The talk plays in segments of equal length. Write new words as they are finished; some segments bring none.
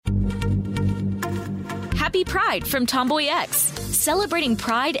Happy Pride from Tomboy X, celebrating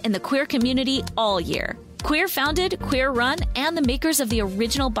pride and the queer community all year. Queer founded, queer run, and the makers of the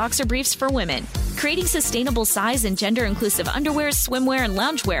original boxer briefs for women, creating sustainable size and gender inclusive underwear, swimwear, and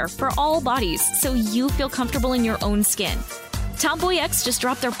loungewear for all bodies so you feel comfortable in your own skin. Tomboy X just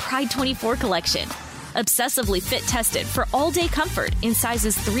dropped their Pride 24 collection. Obsessively fit tested for all day comfort in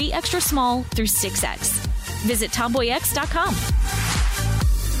sizes 3 extra small through 6X. Visit tomboyx.com.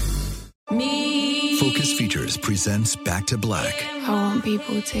 Focus Features presents Back to Black. I want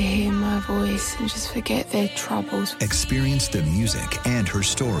people to hear my voice and just forget their troubles. Experience the music and her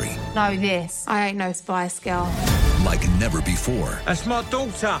story. Know this, I ain't no Spice Girl. Like never before. That's my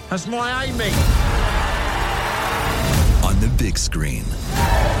daughter. That's my Amy. On the big screen.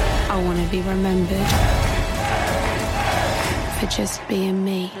 I want to be remembered for just being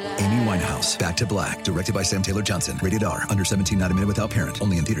me. Amy Winehouse, Back to Black, directed by Sam Taylor Johnson. Rated R, under 17, not a minute without parent.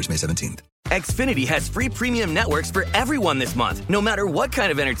 Only in theaters May 17th. Xfinity has free premium networks for everyone this month, no matter what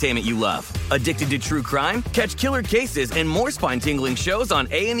kind of entertainment you love. Addicted to true crime? Catch killer cases and more spine-tingling shows on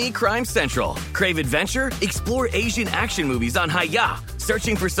A&E Crime Central. Crave adventure? Explore Asian action movies on Hi-Ya.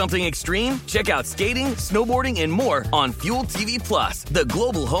 Searching for something extreme? Check out skating, snowboarding, and more on Fuel TV Plus, the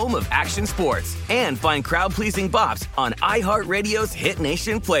global home of action sports. And find crowd-pleasing bops on iHeartRadio's Hit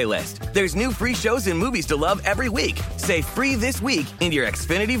Nation playlist. There's new free shows and movies to love every week. Say free this week in your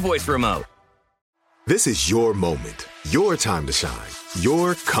Xfinity voice remote. This is your moment, your time to shine,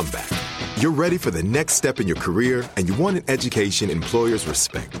 your comeback. You're ready for the next step in your career, and you want an education employers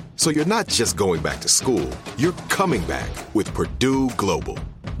respect. So you're not just going back to school, you're coming back with Purdue Global.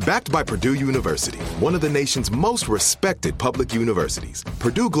 Backed by Purdue University, one of the nation's most respected public universities,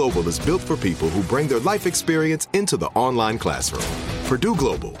 Purdue Global is built for people who bring their life experience into the online classroom. Purdue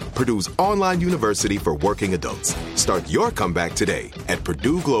Global, Purdue's online university for working adults. Start your comeback today at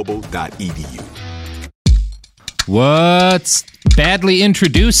purdueglobal.edu. What's badly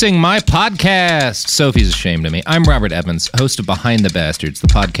introducing my podcast? Sophie's ashamed of me. I'm Robert Evans, host of Behind the Bastards, the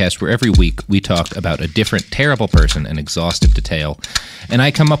podcast where every week we talk about a different terrible person in exhaustive detail. And I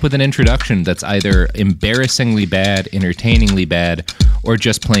come up with an introduction that's either embarrassingly bad, entertainingly bad, or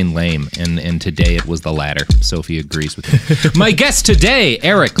just plain lame. And today it was the latter. Sophie agrees with me. My guest today,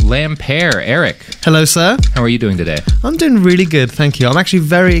 Eric Lampere. Eric. Hello, sir. How are you doing today? I'm doing really good, thank you. I'm actually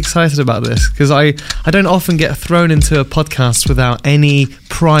very excited about this because I don't often get thrown into a podcast without any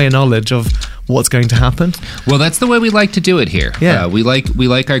prior knowledge of what's going to happen. Well, that's the way we like to do it here. Yeah. We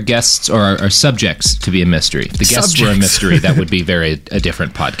like our guests or our subjects to be a mystery. If the guests were a mystery, that would be a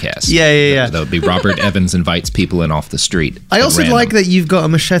different podcast. Yeah. That would be Robert Evans invites people in off the street. I also like that you've got a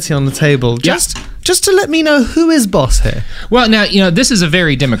machete on the table. Just to let me know who is boss here. Well, now, this is a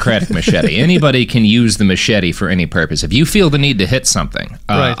very democratic machete. Anybody can use the machete for any purpose. If you feel the need to hit something,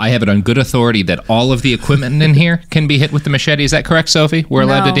 right. I have it on good authority that all of the equipment in here can be hit with the machete. Is that correct, Sophie? We're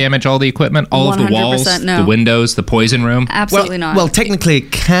allowed to damage all the equipment? All of the walls, the windows, the poison room? Absolutely not. Well, technically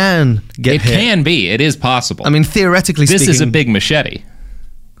it can get hit. It can be. It is possible. I mean, theoretically speaking... This is a big machete.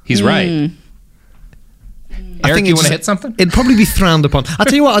 He's right. Eric, you want to hit something? It'd probably be frowned upon. I'll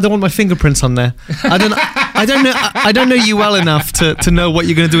tell you what, I don't want my fingerprints on there. I don't know you well enough to know what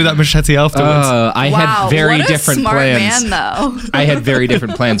you're going to do with that machete afterwards. I had very different smart plans. Man, though. I had very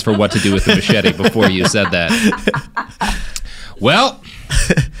different plans for what to do with the machete before you said that. Well,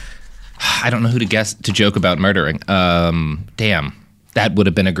 I don't know who to joke about murdering. Damn, that would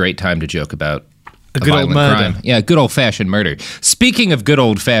have been a great time to joke about a good old murder. Crime. Yeah, good old-fashioned murder. Speaking of good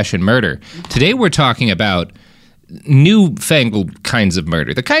old-fashioned murder, today we're talking about newfangled kinds of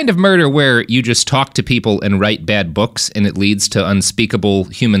murder. The kind of murder where you just talk to people and write bad books and it leads to unspeakable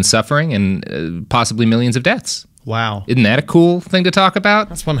human suffering and possibly millions of deaths. Wow. Isn't that a cool thing to talk about?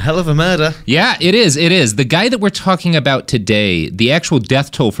 That's one hell of a murder. Yeah, it is. It is. The guy that we're talking about today, the actual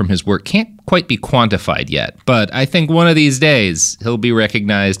death toll from his work can't quite be quantified yet, but I think one of these days he'll be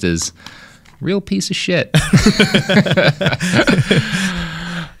recognized as a real piece of shit.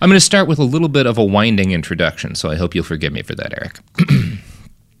 I'm going to start with a little bit of a winding introduction, so I hope you'll forgive me for that, Eric.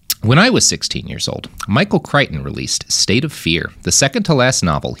 When I was 16 years old, Michael Crichton released State of Fear, the second-to-last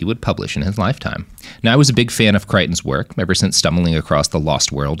novel he would publish in his lifetime. Now, I was a big fan of Crichton's work ever since stumbling across The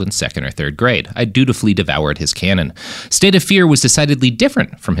Lost World in second or third grade. I dutifully devoured his canon. State of Fear was decidedly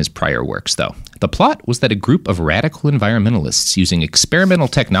different from his prior works, though. The plot was that a group of radical environmentalists using experimental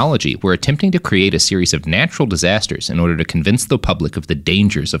technology were attempting to create a series of natural disasters in order to convince the public of the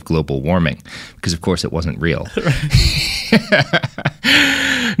dangers of global warming, because, of course, it wasn't real.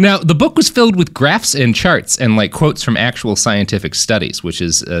 Now, the book was filled with graphs and charts and like quotes from actual scientific studies, which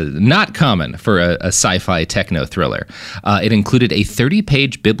is not common for a sci-fi techno thriller. It included a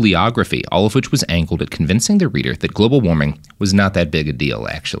 30-page bibliography, all of which was angled at convincing the reader that global warming was not that big a deal,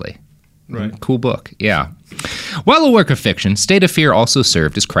 actually. Right. Cool book, yeah. While a work of fiction, State of Fear also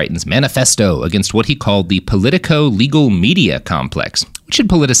served as Crichton's manifesto against what he called the politico-legal media complex, which had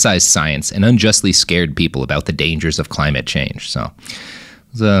politicized science and unjustly scared people about the dangers of climate change. So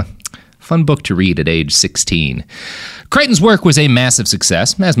it was a fun book to read at age 16. Crichton's work was a massive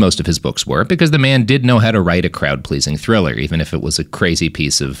success, as most of his books were, because the man did know how to write a crowd-pleasing thriller, even if it was a crazy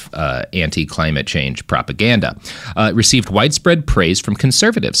piece of anti-climate change propaganda. It received widespread praise from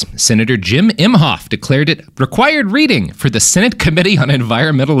conservatives. Senator Jim Imhoff declared it required reading for the Senate Committee on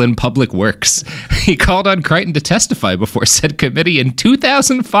Environmental and Public Works. He called on Crichton to testify before said committee in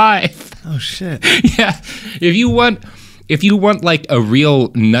 2005. Oh, shit. Yeah, if you want like a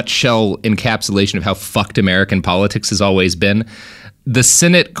real nutshell encapsulation of how fucked American politics has always been, the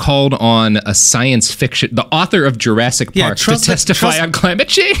Senate called on a science fiction, the author of Jurassic Park, to testify on climate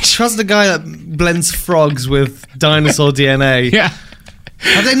change. Trust the guy that blends frogs with dinosaur DNA. Yeah.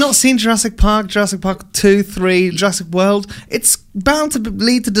 Have they not seen Jurassic Park 2, 3, Jurassic World? It's bound to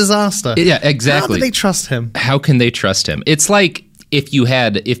lead to disaster. Yeah, exactly. How do they trust him? How can they trust him? It's like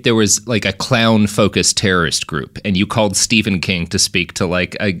if there was like a clown-focused terrorist group and you called Stephen King to speak to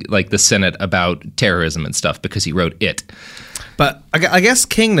like the Senate about terrorism and stuff because he wrote It. But I guess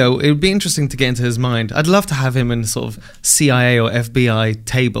King, though, it would be interesting to get into his mind. I'd love to have him in sort of CIA or FBI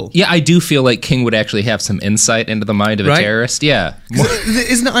table. Yeah, I do feel like King would actually have some insight into the mind of a terrorist. Yeah.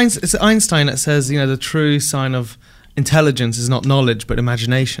 Isn't it Einstein that says, the true sign of intelligence is not knowledge but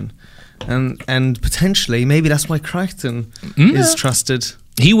imagination? And potentially, maybe that's why Crichton is trusted.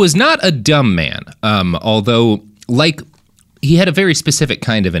 He was not a dumb man, although, he had a very specific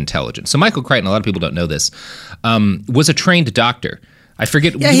kind of intelligence. So Michael Crichton, a lot of people don't know this, was a trained doctor. I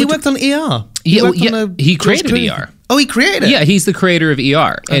forget. Yeah, he worked on ER. He created ER. Oh, he created it? Yeah, he's the creator of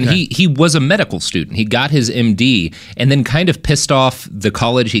ER. And Okay. he was a medical student. He got his MD and then kind of pissed off the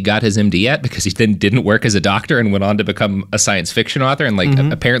college he got his MD at because he then didn't work as a doctor and went on to become a science fiction author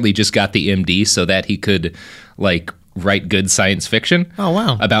and apparently just got the MD so that he could write good science fiction. Oh,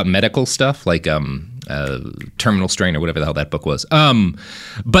 wow. About medical stuff like Terminal Strain or whatever the hell that book was.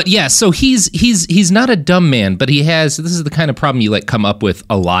 But yeah, so he's not a dumb man, but this is the kind of problem you come up with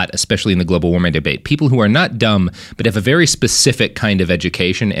a lot, especially in the global warming debate. People who are not dumb, but have a very specific kind of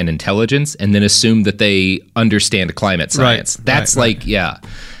education and intelligence and then assume that they understand climate science. Right, That's right.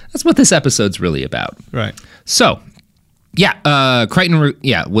 That's what this episode's really about. Right. So, Crichton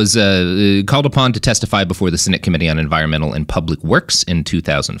was called upon to testify before the Senate Committee on Environmental and Public Works in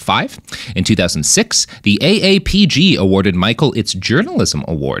 2005. In 2006, the AAPG awarded Michael its Journalism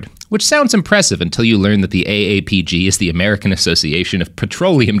Award, which sounds impressive until you learn that the AAPG is the American Association of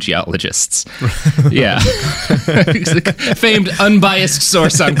Petroleum Geologists. Yeah. Famed unbiased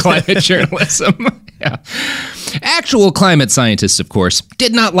source on climate journalism. Yeah. Actual climate scientists, of course,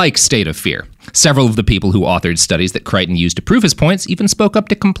 did not like State of Fear. Several of the people who authored studies that Crichton used to prove his points even spoke up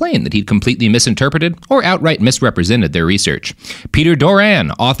to complain that he'd completely misinterpreted or outright misrepresented their research. Peter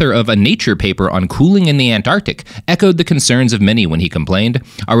Doran, author of a Nature paper on cooling in the Antarctic, echoed the concerns of many when he complained,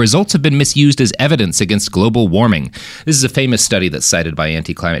 "Our results have been misused as evidence against global warming." This is a famous study that's cited by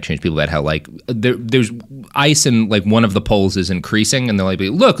anti-climate change people about how there's ice in one of the poles is increasing, and they're like,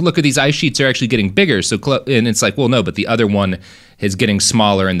 look at these ice sheets are actually getting bigger. And it's like, well, no, but the other one is getting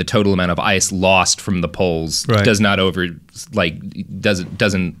smaller, and the total amount of ice lost from the poles does not doesn't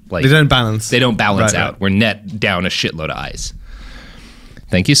They don't balance. They don't balance out. Right. We're net down a shitload of ice.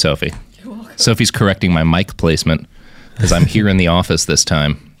 Thank you, Sophie. You're welcome. Sophie's correcting my mic placement because I'm here in the office this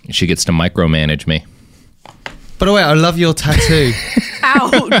time. She gets to micromanage me. By the way, I love your tattoo.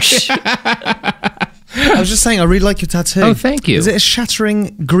 Ouch. I was just saying, I really like your tattoo. Oh, thank you. Is it a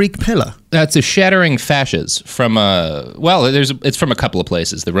shattering Greek pillar? That's a shattering fasces from it's from a couple of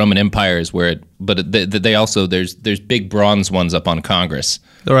places. The Roman Empire is where it, but they also there's big bronze ones up on Congress.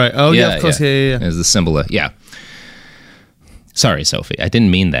 All right. Oh yeah, of course. Yeah. There's the symbol of, yeah. Sorry, Sophie, I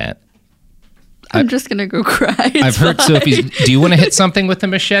didn't mean that. I'm just going to go cry. I've heard Sophie's. Do you want to hit something with the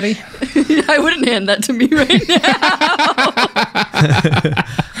machete? I wouldn't hand that to me right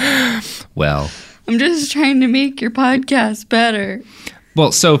now. Well, I'm just trying to make your podcast better.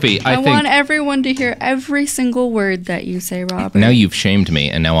 Well, Sophie, I think want everyone to hear every single word that you say, Robert. Now you've shamed me,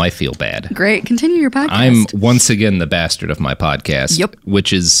 and now I feel bad. Great. Continue your podcast. I'm once again the bastard of my podcast. Yep.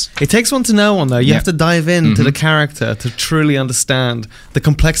 Which is... It takes one to know one, though. You have to dive into the character to truly understand the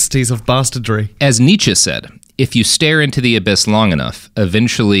complexities of bastardry. As Nietzsche said, if you stare into the abyss long enough,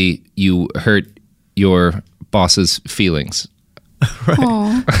 eventually you hurt your boss's feelings.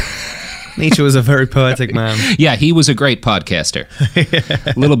 Nietzsche was a very poetic man. Yeah, he was a great podcaster.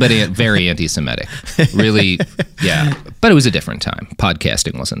 A little bit very anti-Semitic. Really, yeah. But it was a different time.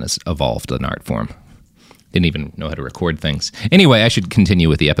 Podcasting wasn't as evolved an art form. Didn't even know how to record things. Anyway, I should continue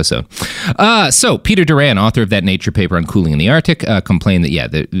with the episode. So, Peter Duran, author of that Nature paper on cooling in the Arctic, complained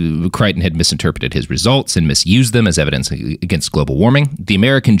that, Crichton had misinterpreted his results and misused them as evidence against global warming. The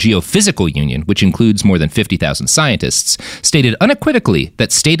American Geophysical Union, which includes more than 50,000 scientists, stated unequivocally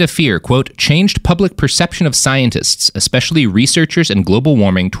that state of fear, quote, changed public perception of scientists, especially researchers and global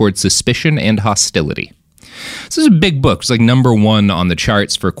warming, towards suspicion and hostility. This is a big book. It's like #1 on the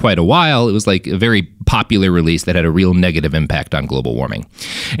charts for quite a while. It was like a very popular release that had a real negative impact on global warming.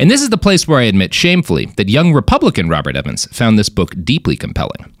 And this is the place where I admit shamefully that young Republican Robert Evans found this book deeply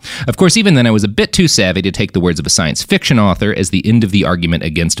compelling. Of course, even then I was a bit too savvy to take the words of a science fiction author as the end of the argument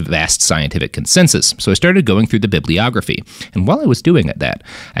against vast scientific consensus. So I started going through the bibliography. And while I was doing that,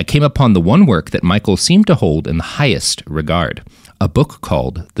 I came upon the one work that Michael seemed to hold in the highest regard. A book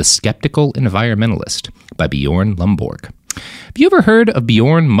called The Skeptical Environmentalist by Bjorn Lomborg. Have you ever heard of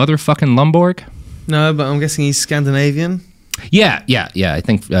Bjorn motherfucking Lomborg? No, but I'm guessing he's Scandinavian. Yeah. I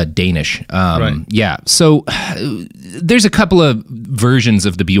think Danish. Right. Yeah. So there's a couple of versions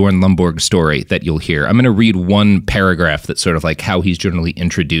of the Bjorn Lomborg story that you'll hear. I'm going to read one paragraph that's sort of like how he's generally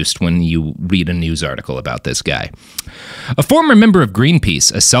introduced when you read a news article about this guy. A former member of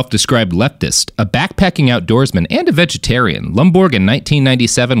Greenpeace, a self-described leftist, a backpacking outdoorsman, and a vegetarian, Lomborg in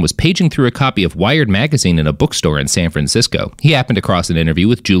 1997 was paging through a copy of Wired magazine in a bookstore in San Francisco. He happened across an interview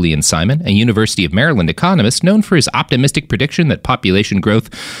with Julian Simon, a University of Maryland economist known for his optimistic prediction that population growth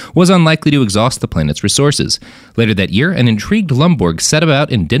was unlikely to exhaust the planet's resources. Later that year, an intrigued Lomborg set about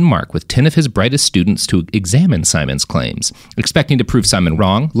in Denmark with 10 of his brightest students to examine Simon's claims. Expecting to prove Simon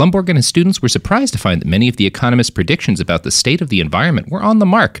wrong, Lomborg and his students were surprised to find that many of the economist's predictions about the state of the environment were on the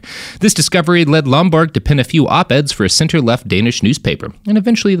mark. This discovery led Lomborg to pen a few op-eds for a center-left Danish newspaper, and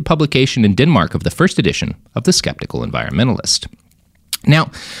eventually the publication in Denmark of the first edition of The Skeptical Environmentalist.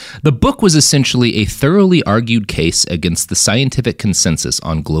 Now, the book was essentially a thoroughly argued case against the scientific consensus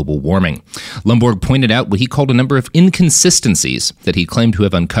on global warming. Lomborg pointed out what he called a number of inconsistencies that he claimed to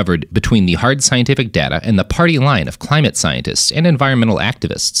have uncovered between the hard scientific data and the party line of climate scientists and environmental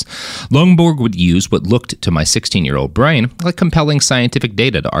activists. Lomborg would use what looked to my 16-year-old brain like compelling scientific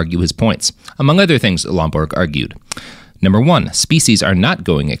data to argue his points. Among other things, Lomborg argued. Number 1, species are not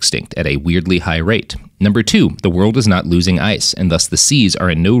going extinct at a weirdly high rate. Number 2, the world is not losing ice, and thus the seas are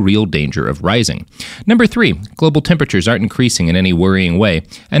in no real danger of rising. Number 3, global temperatures aren't increasing in any worrying way.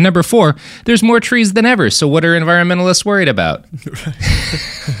 And number 4, there's more trees than ever, so what are environmentalists worried about?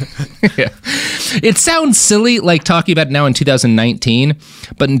 Yeah. It sounds silly, like talking about it now in 2019,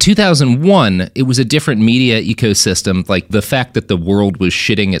 but in 2001, it was a different media ecosystem. Like the fact that the world was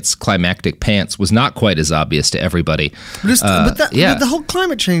shitting its climactic pants was not quite as obvious to everybody. But the whole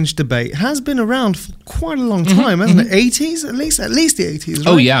climate change debate has been around for quite a long time, hasn't it? 80s, at least the 80s, right?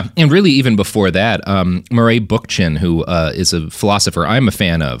 Oh, yeah. And really even before that, Murray Bookchin, who is a philosopher I'm a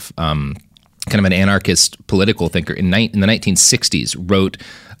fan of, kind of an anarchist political thinker, in the 1960s wrote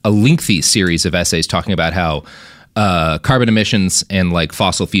a lengthy series of essays talking about how carbon emissions and like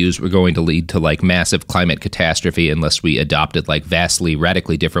fossil fuels were going to lead to like massive climate catastrophe unless we adopted like vastly,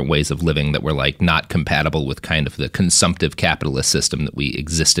 radically different ways of living that were like not compatible with kind of the consumptive capitalist system that we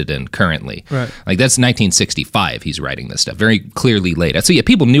existed in currently. Right. Like that's 1965. He's writing this stuff very clearly late. So yeah,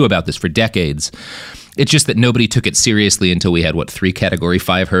 people knew about this for decades. It's just that nobody took it seriously until we had, 3 Category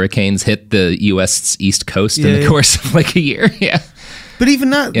 5 hurricanes hit the U.S. East Coast in the course of like a year. Yeah. But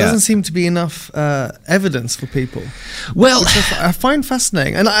even that doesn't seem to be enough evidence for people. Well, which I find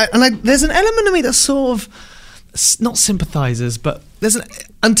fascinating, and there's an element of me that sort of not sympathizes, but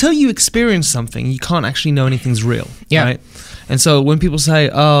until you experience something, you can't actually know anything's real. Yeah. Right? And so when people say,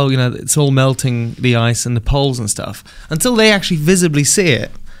 "Oh, it's all melting, the ice and the poles and stuff," until they actually visibly see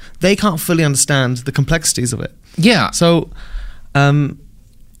it, they can't fully understand the complexities of it. Yeah. So.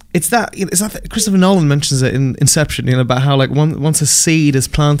 It's that Christopher Nolan mentions it in Inception, about how like once a seed is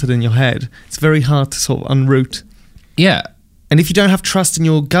planted in your head, it's very hard to sort of unroot. Yeah. And if you don't have trust in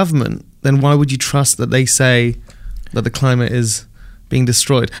your government, then why would you trust that they say that the climate is being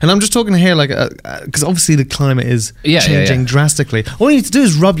destroyed? And I'm just talking here like because obviously the climate is changing drastically. All you need to do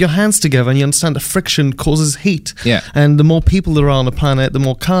is rub your hands together and you understand that friction causes heat. Yeah. And the more people there are on the planet, the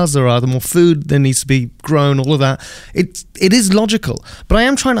more cars there are, the more food there needs to be grown, all of that. It is logical. But I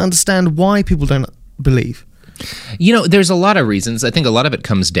am trying to understand why people don't believe. There's a lot of reasons. I think a lot of it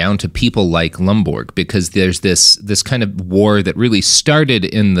comes down to people like Lomborg, because there's this kind of war that really started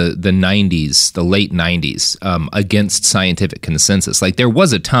in the 90s, the late 90s, against scientific consensus. Like, there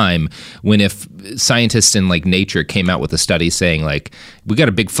was a time when if scientists in like Nature came out with a study saying like, we got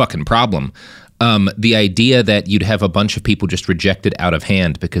a big fucking problem, the idea that you'd have a bunch of people just reject it out of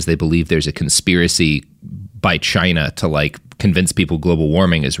hand because they believe there's a conspiracy by China to like convince people global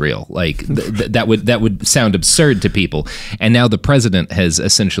warming is real, like that would sound absurd to people. And now the president has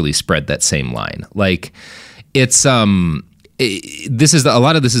essentially spread that same line. Like, it's this is a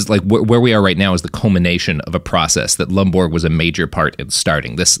lot of this is like where we are right now is the culmination of a process that Lomborg was a major part in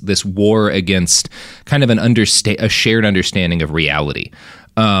starting. This war against kind of a shared understanding of reality.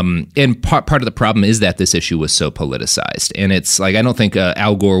 And part of the problem is that this issue was so politicized, and it's like, I don't think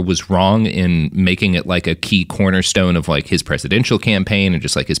Al Gore was wrong in making it like a key cornerstone of like his presidential campaign and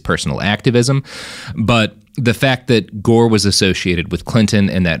just like his personal activism. But the fact that Gore was associated with Clinton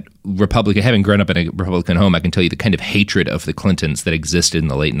and that Republican, having grown up in a Republican home, I can tell you the kind of hatred of the Clintons that existed in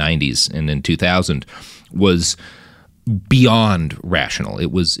the late 90s and in 2000 was beyond rational.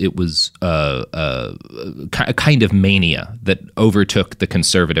 It was a kind of mania that overtook the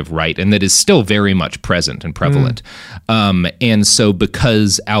conservative right, and that is still very much present and prevalent. And so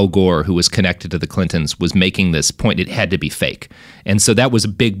because Al Gore, who was connected to the Clintons, was making this point, it had to be fake. And so that was a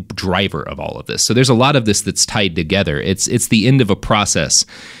big driver of all of this. So there's a lot of this that's tied together. It's the end of a process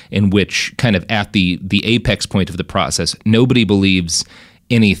in which, kind of at the apex point of the process, nobody believes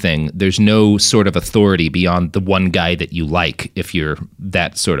anything. There's no sort of authority beyond the one guy that you like, if you're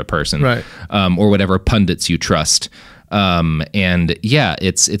that sort of person, right? Or whatever pundits you trust. And yeah,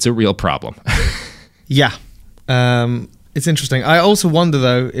 it's a real problem. Yeah. It's interesting. I also wonder,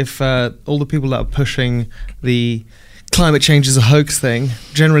 though, if all the people that are pushing the climate change is a hoax thing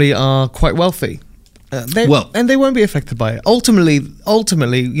generally are quite wealthy. And they won't be affected by it. Ultimately,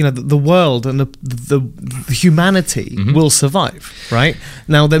 the world and the humanity will survive, right?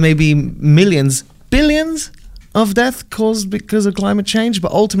 Now, there may be millions, billions of death caused because of climate change,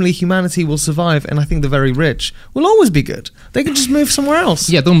 but ultimately humanity will survive, and I think the very rich will always be good. They can just move somewhere else.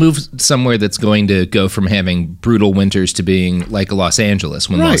 Yeah, they'll move somewhere that's going to go from having brutal winters to being like Los Angeles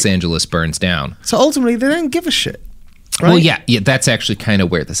when Los Angeles burns down. So ultimately, they don't give a shit. Right? Well, yeah, that's actually kind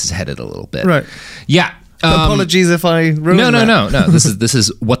of where this is headed a little bit. Right. Yeah. Apologies if I ruined that. No. This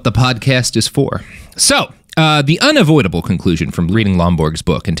is what the podcast is for. So, the unavoidable conclusion from reading Lomborg's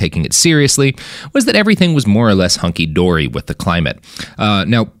book and taking it seriously was that everything was more or less hunky-dory with the climate.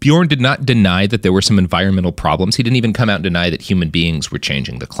 Now, Bjorn did not deny that there were some environmental problems. He didn't even come out and deny that human beings were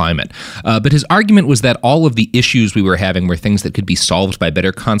changing the climate. But his argument was that all of the issues we were having were things that could be solved by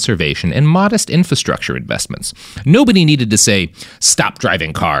better conservation and modest infrastructure investments. Nobody needed to say, stop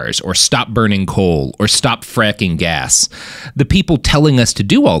driving cars, or stop burning coal, or stop fracking gas. The people telling us to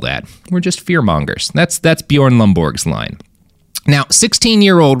do all that were just fearmongers. That's Bjorn Lomborg's line. Now,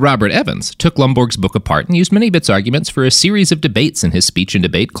 16-year-old Robert Evans took Lomborg's book apart and used many of its arguments for a series of debates in his speech and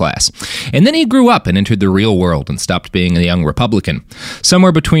debate class. And then he grew up and entered the real world and stopped being a young Republican.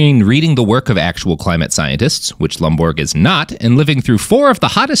 Somewhere between reading the work of actual climate scientists, which Lomborg is not, and living through 4 of the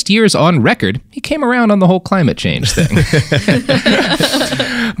hottest years on record, he came around on the whole climate change thing.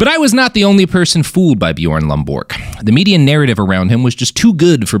 But I was not the only person fooled by Bjorn Lomborg. The media narrative around him was just too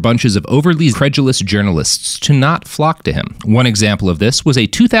good for bunches of overly credulous journalists to not flock to him. One example of this was a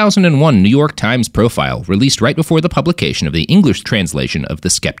 2001 New York Times profile released right before the publication of the English translation of The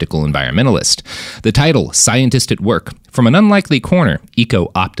Skeptical Environmentalist. The title, Scientist at Work, From an Unlikely Corner,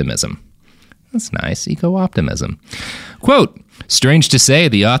 Eco-Optimism. That's nice, eco-optimism. Quote, strange to say,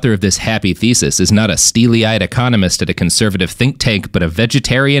 the author of this happy thesis is not a steely-eyed economist at a conservative think tank, but a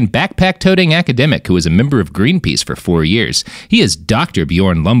vegetarian, backpack-toting academic who was a member of Greenpeace for 4 years. He is Dr.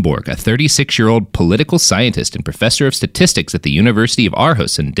 Bjorn Lomborg, a 36-year-old political scientist and professor of statistics at the University of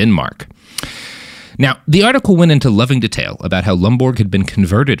Aarhus in Denmark. Now, the article went into loving detail about how Lomborg had been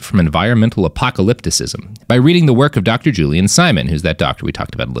converted from environmental apocalypticism by reading the work of Dr. Julian Simon, who's that doctor we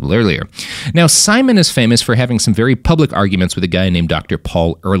talked about a little earlier. Now, Simon is famous for having some very public arguments with a guy named Dr.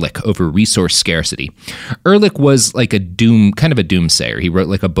 Paul Ehrlich over resource scarcity. Ehrlich was like kind of a doomsayer. He wrote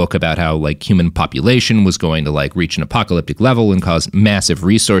like a book about how like human population was going to like reach an apocalyptic level and cause massive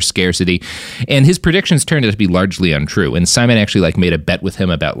resource scarcity. And his predictions turned out to be largely untrue. And Simon actually like made a bet with him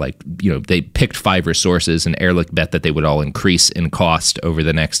about like, they picked 5 resources, and Ehrlich bet that they would all increase in cost over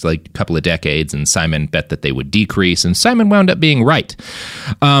the next like couple of decades, and Simon bet that they would decrease, and Simon wound up being right.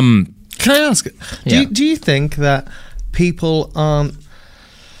 Can I ask, do you think that people aren't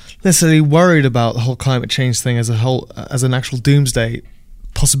necessarily worried about the whole climate change thing as an actual doomsday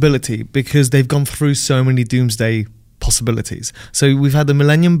possibility because they've gone through so many doomsday possibilities. So we've had the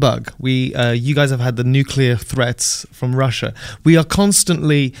millennium bug. You guys have had the nuclear threats from Russia. We are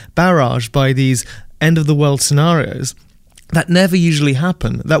constantly barraged by these end of the world scenarios that never usually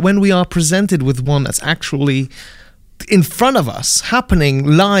happen. That when we are presented with one that's actually in front of us, happening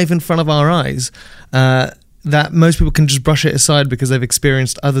live in front of our eyes, that most people can just brush it aside because they've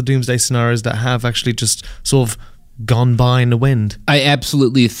experienced other doomsday scenarios that have actually just sort of gone by in the wind. I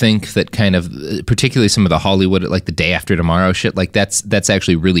absolutely think that kind of, particularly some of the Hollywood, like the Day After Tomorrow shit, like that's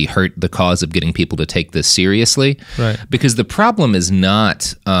actually really hurt the cause of getting people to take this seriously. Right. Because the problem is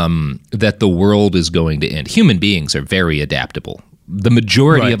not that the world is going to end. Human beings are very adaptable. The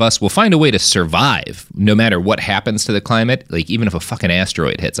majority of us will find a way to survive no matter what happens to the climate, like even if a fucking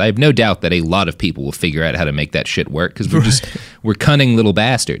asteroid hits. I have no doubt that a lot of people will figure out how to make that shit work because we're cunning little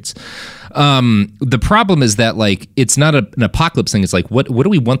bastards. The problem is that like it's not an apocalypse thing. It's like what do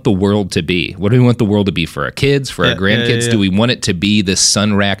we want the world to be? What do we want the world to be for our kids, for our grandkids? Do we want it to be this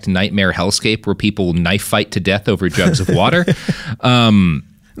sun-racked nightmare hellscape where people knife fight to death over jugs of water?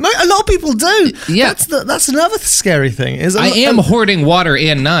 A lot of people do. Yeah, that's another scary thing. I am hoarding water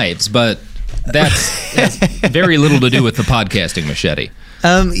and knives, but that's very little to do with the podcasting machete.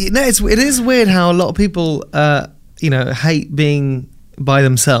 It is weird how a lot of people, hate being by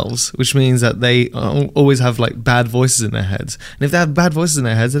themselves, which means that they always have like bad voices in their heads. And if they have bad voices in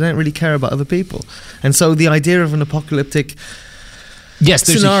their heads, they don't really care about other people. And so the idea of an apocalyptic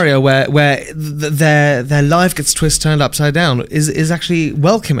scenario where their life gets turned upside down is actually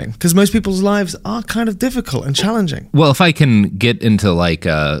welcoming because most people's lives are kind of difficult and challenging. Well, if I can get into like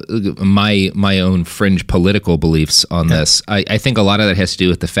my own fringe political beliefs on this, I think a lot of that has to do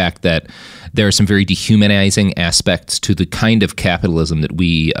with the fact that there are some very dehumanizing aspects to the kind of capitalism that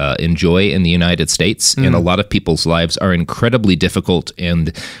we enjoy in the United States, and a lot of people's lives are incredibly difficult,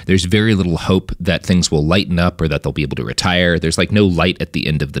 and there's very little hope that things will lighten up or that they'll be able to retire. There's like no light at the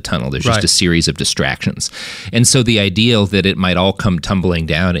end of the tunnel. There's just a series of distractions. And so the ideal that it might all come tumbling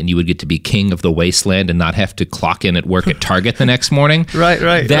down and you would get to be king of the wasteland and not have to clock in at work at Target the next morning.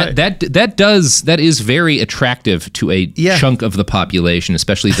 That is very attractive to a chunk of the population,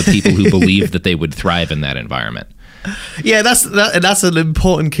 especially the people who believe that they would thrive in that environment. Yeah, that's an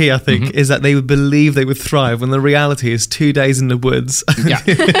important key, I think, is that they would believe they would thrive when the reality is 2 days in the woods.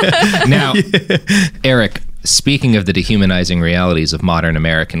 Now, Eric, speaking of the dehumanizing realities of modern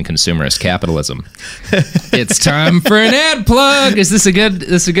American consumerist capitalism, it's time for an ad plug. Is this a good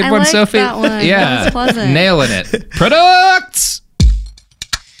one, Sophie? That one. Yeah, that was pleasant. Nailing it. Products.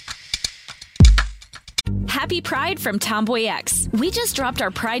 Happy Pride from Tomboy X. We just dropped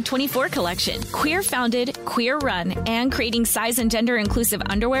our Pride 24 collection. Queer founded, queer run, and creating size and gender inclusive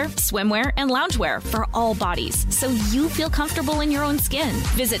underwear, swimwear, and loungewear for all bodies, so you feel comfortable in your own skin.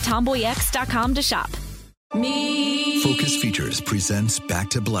 Visit tomboyx.com to shop. Focus Features presents Back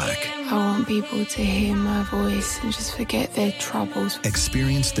to Black. I want people to hear my voice and just forget their troubles.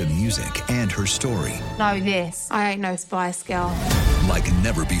 Experience the music and her story. Know this, I ain't no Spice Girl. Like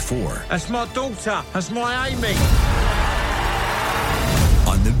never before. That's my daughter. That's my Amy.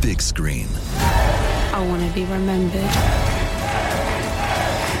 On the big screen. I want to be remembered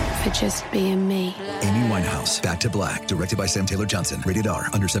for just being me. Amy Winehouse, Back to Black, directed by Sam Taylor Johnson. Rated R,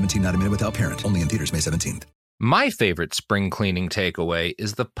 under 17, not a minute without parent. Only in theaters May 17th. My favorite spring cleaning takeaway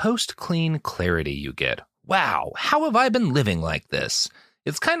is the post-clean clarity you get. Wow, how have I been living like this?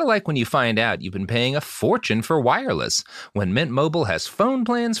 It's kind of like when you find out you've been paying a fortune for wireless, when Mint Mobile has phone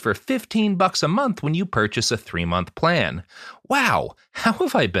plans for $15 a month when you purchase a 3-month plan. Wow, how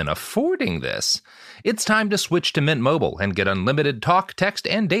have I been affording this? It's time to switch to Mint Mobile and get unlimited talk, text,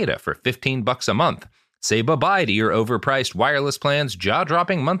 and data for $15 a month. Say bye-bye to your overpriced wireless plans,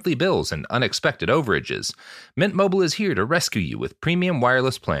 jaw-dropping monthly bills, and unexpected overages. Mint Mobile is here to rescue you with premium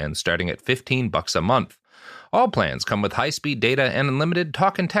wireless plans starting at $15 a month. All plans come with high-speed data and unlimited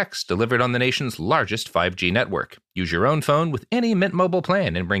talk and text delivered on the nation's largest 5G network. Use your own phone with any Mint Mobile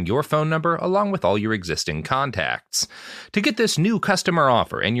plan and bring your phone number along with all your existing contacts. To get this new customer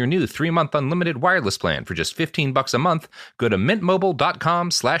offer and your new 3-month unlimited wireless plan for just $15 a month, go to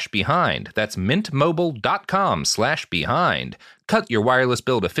mintmobile.com/behind. That's mintmobile.com/behind. Cut your wireless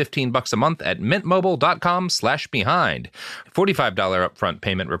bill to $15 a month at mintmobile.com/behind. $45 upfront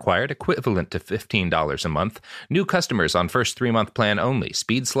payment required, equivalent to $15 a month. New customers on first 3-month plan only.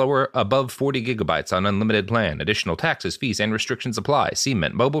 Speed slower, above 40 gigabytes on unlimited plan. Additional taxes, fees, and restrictions apply. See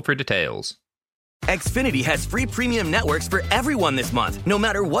Mint Mobile for details. Xfinity has free premium networks for everyone this month, no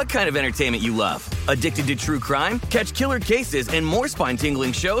matter what kind of entertainment you love. Addicted to true crime? Catch killer cases and more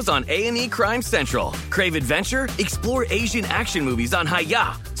spine-tingling shows on A&E Crime Central. Crave adventure? Explore Asian action movies on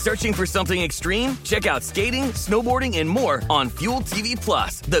Hi-Ya. Searching for something extreme? Check out skating, snowboarding, and more on Fuel TV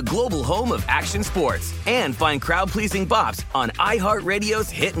Plus, the global home of action sports. And find crowd-pleasing bops on iHeartRadio's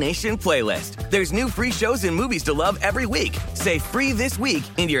Hit Nation playlist. There's new free shows and movies to love every week. Say free this week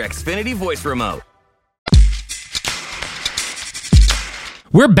in your Xfinity voice remote.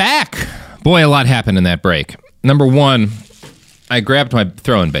 We're back. Boy, a lot happened in that break. Number one, I grabbed my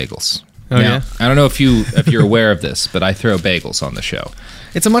throwing bagels. Oh, now, yeah? I don't know if you're aware of this, but I throw bagels on the show.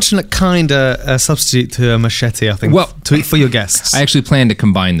 It's a much kinder substitute to a machete, I think, for your guests. I actually plan to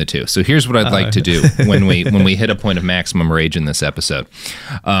combine the two. So here's what I'd like to do when we hit a point of maximum rage in this episode,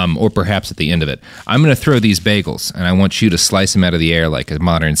 or perhaps at the end of it. I'm going to throw these bagels, and I want you to slice them out of the air like a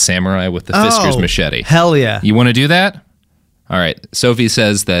modern samurai with the Fisker's machete. Hell yeah. You want to do that? All right. Sophie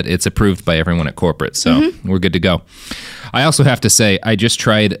says that it's approved by everyone at corporate, so we're good to go. I also have to say, I just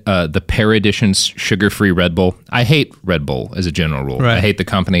tried the Pear Edition sugar-free Red Bull. I hate Red Bull as a general rule. Right. I hate the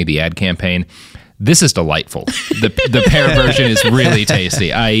company, the ad campaign. This is delightful. The pear version is really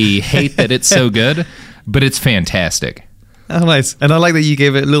tasty. I hate that it's so good, but it's fantastic. Oh, nice. And I like that you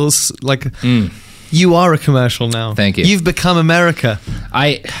gave it a little, You are a commercial now. Thank you. You've become America.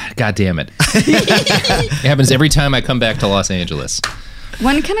 God damn it. It happens every time I come back to Los Angeles.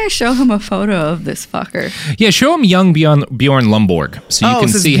 When can I show him a photo of this fucker? Yeah, show him young Bjorn Lomborg so you can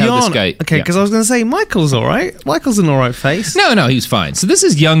see how this guy... Okay, because I was going to say, Michael's all right. Michael's an all right face. No, he's fine. So this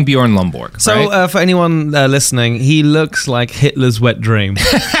is young Bjorn Lomborg. So right? For anyone listening, he looks like Hitler's wet dream.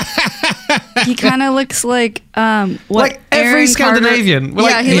 He kind of looks like like every Scandinavian. He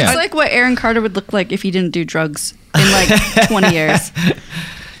looks like what Aaron Carter would look like if he didn't do drugs in 20 years.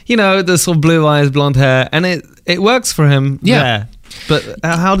 You know, the sort of blue eyes, blonde hair, and it works for him there. But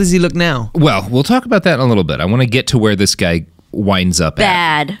how does he look now? Well, we'll talk about that in a little bit. I want to get to where this guy winds up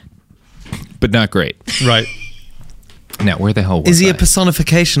Bad. But not great. Right. Now, where the hell was Is he a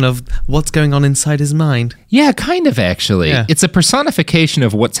personification of what's going on inside his mind? Yeah, kind of, actually. Yeah. It's a personification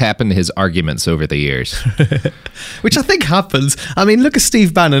of what's happened to his arguments over the years. Which I think happens. I mean, look at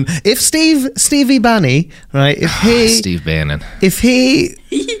Steve Bannon. If Stevie Banny, right, Steve Bannon. If he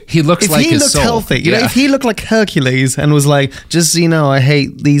looks like his soul. Healthy, you know, if he looked like Hercules and was like, just so you know, I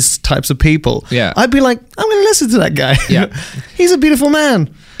hate these types of people, I'd be like, I'm going to listen to that guy. Yeah. He's a beautiful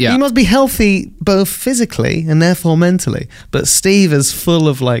man. Yeah. He must be healthy both physically and therefore mentally. But Steve is full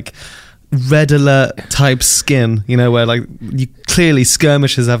of like red alert type skin, you know, where like clearly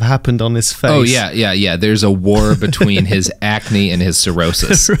skirmishes have happened on his face. Oh yeah. There's a war between his acne and his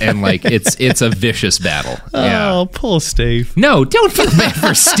cirrhosis, right. And like it's a vicious battle. Oh, poor Steve. No, don't feel bad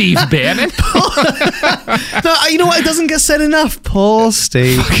for Steve Bannon. No, you know what? It doesn't get said enough. Poor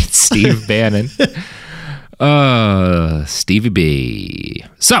Steve. Fucking Steve Bannon. Stevie B.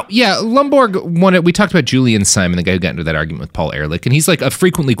 So, yeah, Lomborg wanted... We talked about Julian Simon, the guy who got into that argument with Paul Ehrlich, and he's like a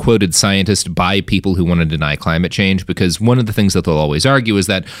frequently quoted scientist by people who want to deny climate change, because one of the things that they'll always argue is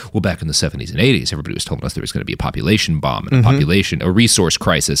that, well, back in the 70s and 80s, everybody was telling us there was going to be a population bomb and a resource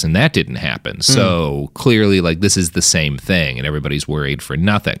crisis, and that didn't happen. So, clearly, like, this is the same thing, and everybody's worried for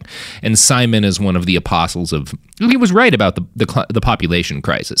nothing. And Simon is one of the apostles of... He was right about the population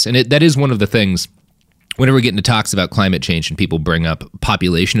crisis, and that is one of the things... Whenever we get into talks about climate change and people bring up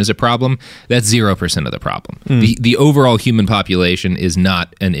population as a problem, that's 0% of the problem. The overall human population is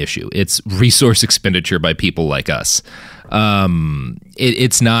not an issue. It's resource expenditure by people like us.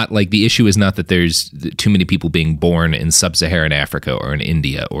 It's not like the issue is not that there's too many people being born in sub-Saharan Africa or in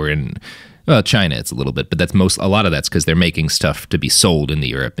India or in China. It's a little bit, but a lot of that's because they're making stuff to be sold in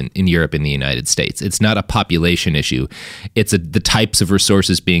Europe and the United States. It's not a population issue. It's the types of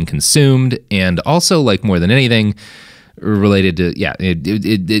resources being consumed, and also, like, more than anything, related to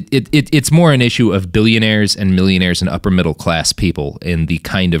it's more an issue of billionaires and millionaires and upper middle class people and the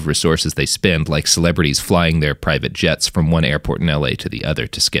kind of resources they spend, like celebrities flying their private jets from one airport in LA to the other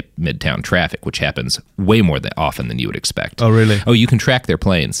to skip midtown traffic, which happens way more often than you would expect. Oh, really? Oh, you can track their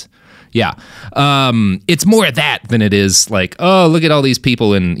planes. Yeah. It's more of that than it is like, oh, look at all these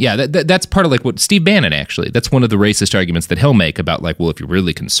people. And yeah, that's part of like what Steve Bannon, actually, that's one of the racist arguments that he'll make about like, well, if you're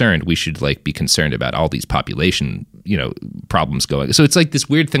really concerned, we should like be concerned about all these population, problems going. So it's like this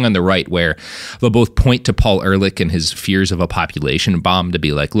weird thing on the right where they'll both point to Paul Ehrlich and his fears of a population bomb to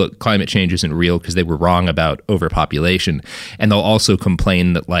be like, look, climate change isn't real because they were wrong about overpopulation. And they'll also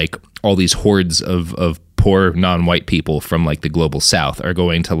complain that like all these hordes of poor non-white people from like the global south are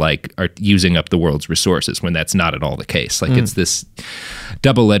going to like are using up the world's resources, when that's not at all the case. Like it's this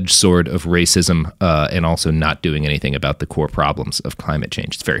double-edged sword of racism and also not doing anything about the core problems of climate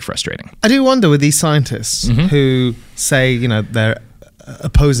change. It's very frustrating. I do wonder with these scientists who say, they're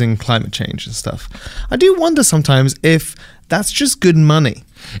opposing climate change and stuff. I do wonder sometimes if that's just good money.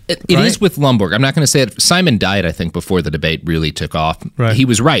 It is with Lomborg. I'm not going to say it. Simon died, I think, before the debate really took off. Right. He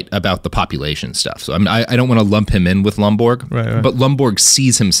was right about the population stuff. So I don't want to lump him in with Lomborg. Right. But Lomborg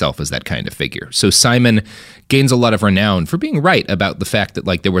sees himself as that kind of figure. So Simon gains a lot of renown for being right about the fact that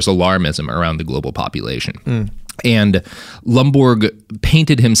like there was alarmism around the global population. And Lomborg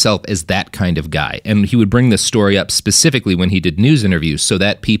painted himself as that kind of guy. And he would bring this story up specifically when he did news interviews so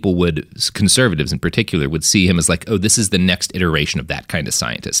that people would, conservatives in particular, would see him as like, oh, this is the next iteration of that kind of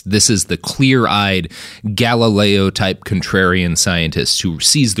scientist. This is the clear-eyed Galileo-type contrarian scientist who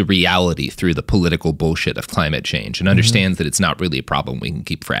sees the reality through the political bullshit of climate change and understands that it's not really a problem we can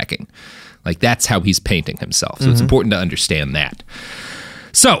keep fracking. Like, that's how he's painting himself. So it's important to understand that.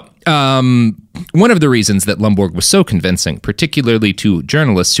 So, one of the reasons that Lomborg was so convincing, particularly to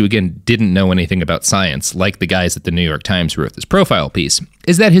journalists who, again, didn't know anything about science, like the guys at the New York Times who wrote this profile piece,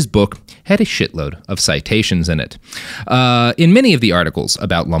 is that his book had a shitload of citations in it. In many of the articles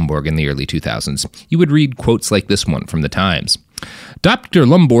about Lomborg in the early 2000s, you would read quotes like this one from the Times. Dr.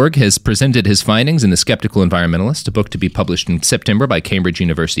 Lomborg has presented his findings in The Skeptical Environmentalist, a book to be published in September by Cambridge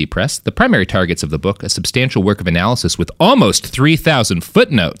University Press. The primary targets of the book, a substantial work of analysis with almost 3,000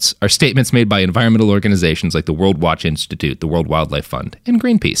 footnotes, are statements made by environmental organizations like the World Watch Institute, the World Wildlife Fund, and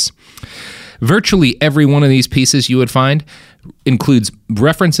Greenpeace. Virtually every one of these pieces you would find includes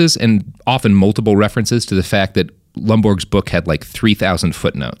references, and often multiple references, to the fact that Lomborg's book had like 3,000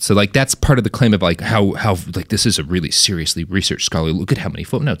 footnotes. So like that's part of the claim of like how like this is a really seriously researched scholar. Look at how many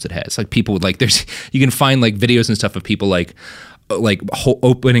footnotes it has. Like people would like you can find like videos and stuff of people like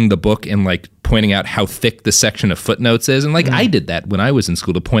opening the book and like pointing out how thick the section of footnotes is. And like I did that when I was in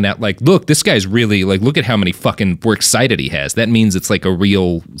school to point out like, look, this guy's really like, look at how many fucking works cited he has. That means it's like a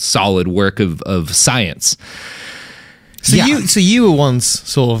real solid work of science. So you were once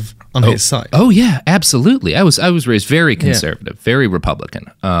sort of on his side. Oh yeah, absolutely. I was raised very conservative, very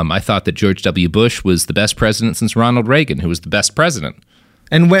Republican. I thought that George W. Bush was the best president since Ronald Reagan, who was the best president.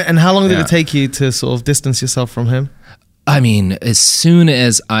 And how long did it take you to sort of distance yourself from him? I mean, as soon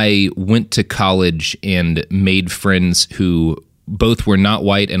as I went to college and made friends who both were not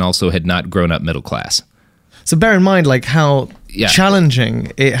white and also had not grown up middle class. So bear in mind like how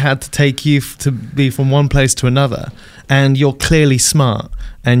challenging it had to take you to be from one place to another, and you're clearly smart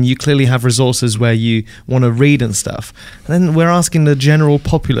and you clearly have resources where you want to read and stuff. And then we're asking the general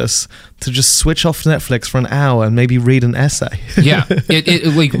populace to just switch off Netflix for an hour and maybe read an essay. Yeah,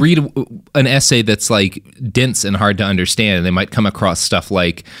 it like read an essay that's like dense and hard to understand, and they might come across stuff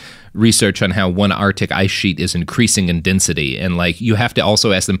like research on how one Arctic ice sheet is increasing in density, and like you have to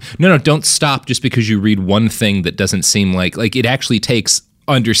also ask them, no, don't stop just because you read one thing that doesn't seem like it actually takes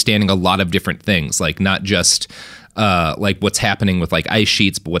understanding a lot of different things, like not just like what's happening with like ice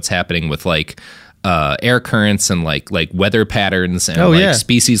sheets, but what's happening with like air currents and like weather patterns and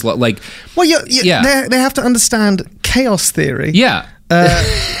species like they have to understand chaos theory in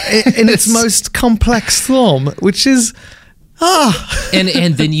its most complex form, which is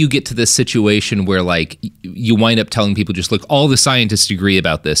and then you get to this situation where like you wind up telling people just look, all the scientists agree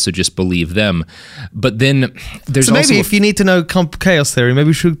about this, so just believe them. But then there's so maybe also if you need to know chaos theory, maybe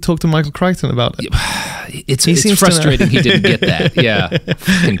we should talk to Michael Crichton about it. It's frustrating he didn't get that. Yeah,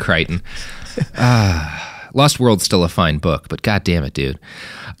 fucking Crichton. Lost World's still a fine book, but god damn it, dude.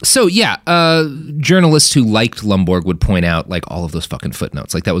 So yeah, journalists who liked Lomborg would point out like all of those fucking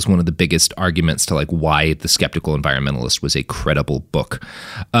footnotes. Like that was one of the biggest arguments to like why The Skeptical Environmentalist was a credible book.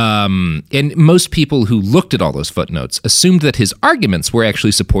 And most people who looked at all those footnotes assumed that his arguments were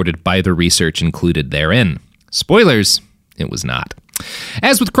actually supported by the research included therein. Spoilers, it was not.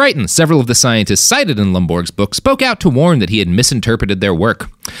 As with Crichton, several of the scientists cited in Lomborg's book spoke out to warn that he had misinterpreted their work.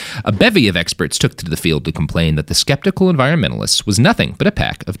 A bevy of experts took to the field to complain that The Skeptical Environmentalist was nothing but a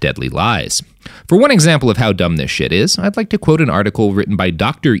pack of deadly lies. For one example of how dumb this shit is, I'd like to quote an article written by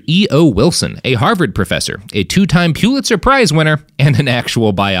Dr. E.O. Wilson, a Harvard professor, a 2-time Pulitzer Prize winner, and an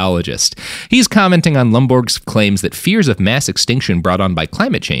actual biologist. He's commenting on Lomborg's claims that fears of mass extinction brought on by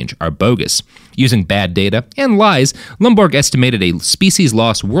climate change are bogus. Using bad data and lies, Lomborg estimated a species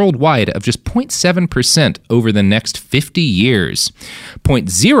loss worldwide of just 0.7% over the next 50 years.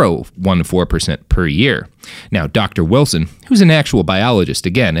 0.014% per year. Now, Dr. Wilson, who's an actual biologist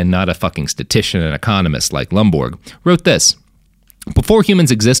again and not a fucking statistician and economist like Lomborg, wrote this. Before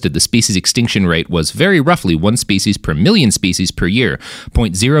humans existed, the species extinction rate was very roughly 1 species per million species per year,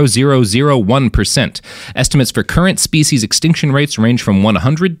 0.0001%. Estimates for current species extinction rates range from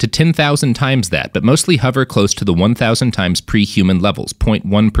 100 to 10,000 times that, but mostly hover close to the 1,000 times pre-human levels,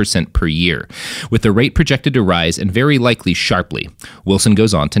 0.1% per year, with the rate projected to rise and very likely sharply. Wilson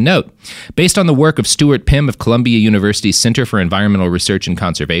goes on to note, based on the work of Stuart Pym of Columbia University's Center for Environmental Research and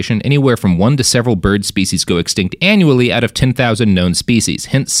Conservation, anywhere from 1 to several bird species go extinct annually out of 10,000 known species.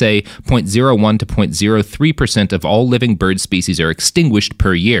 Hence, say 0.01 to 0.03% of all living bird species are extinguished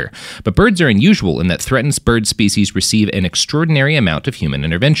per year. But birds are unusual in that threatened bird species receive an extraordinary amount of human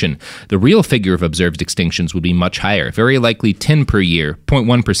intervention. The real figure of observed extinctions would be much higher, very likely 10 per year,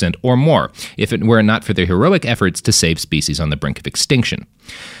 0.1% or more, if it were not for their heroic efforts to save species on the brink of extinction.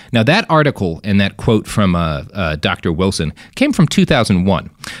 Now, that article and that quote from Dr. Wilson came from 2001,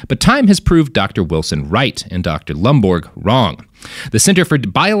 but time has proved Dr. Wilson right and Dr. Lomborg wrong. The Center for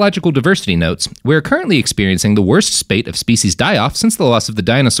Biological Diversity notes, we're currently experiencing the worst spate of species die-off since the loss of the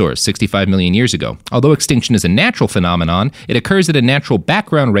dinosaurs 65 million years ago. Although extinction is a natural phenomenon, it occurs at a natural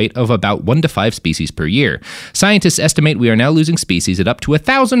background rate of about 1 to 5 species per year. Scientists estimate we are now losing species at up to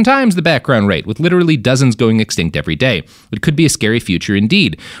 1,000 times the background rate, with literally dozens going extinct every day. It could be a scary future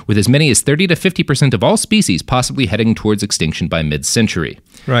indeed, with as many as 30 to 50% of all species possibly heading towards extinction by mid-century.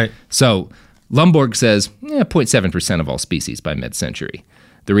 Right. So Lomborg says 0.7% of all species by mid-century.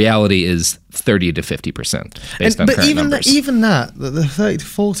 The reality is 30 to 50% based on current numbers. But even that, the 30 to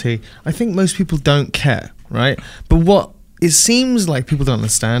 40, I think most people don't care, right? But what it seems like people don't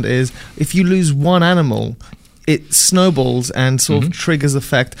understand is if you lose one animal, it snowballs and sort of triggers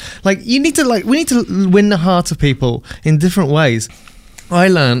effect. We need to win the hearts of people in different ways. I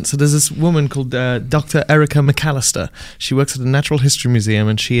learned, so there's this woman called Dr. Erica McAllister. She works at the Natural History Museum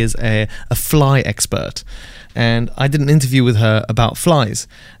and she is a fly expert. And I did an interview with her about flies.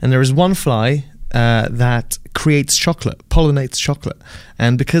 And there is one fly that creates chocolate, pollinates chocolate.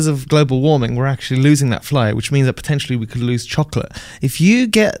 And because of global warming, we're actually losing that fly, which means that potentially we could lose chocolate. If you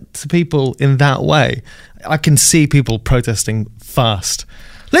get to people in that way, I can see people protesting fast.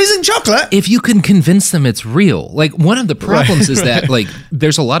 Losing chocolate? If you can convince them it's real. Like, one of the problems is that, like,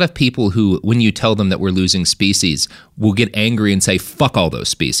 there's a lot of people who, when you tell them that we're losing species, will get angry and say, fuck all those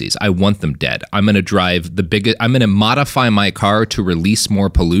species. I want them dead. I'm going to drive I'm going to modify my car to release more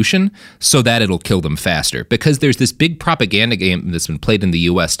pollution so that it'll kill them faster. Because there's this big propaganda game that's been played in the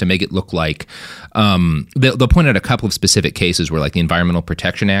U.S. to make it look like, they'll point out a couple of specific cases where, like, the Environmental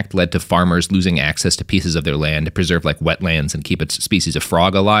Protection Act led to farmers losing access to pieces of their land to preserve, like, wetlands and keep a species of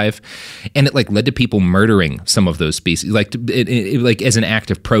frog alive, and it, like, led to people murdering some of those species, like like as an act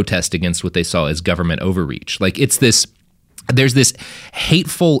of protest against what they saw as government overreach. Like, there's this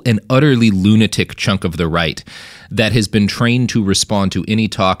hateful and utterly lunatic chunk of the right that has been trained to respond to any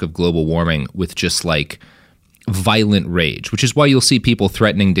talk of global warming with just, like, violent rage, which is why you'll see people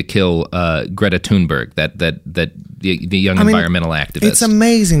threatening to kill Greta Thunberg, the young environmental activist. It's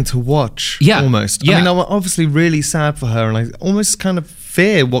amazing to watch. Yeah, almost. Yeah. I mean, I'm obviously really sad for her, and I almost kind of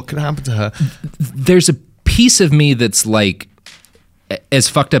fear what could happen to her. There's a piece of me that's like, as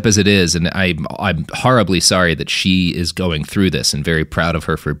fucked up as it is, and I'm horribly sorry that she is going through this, and very proud of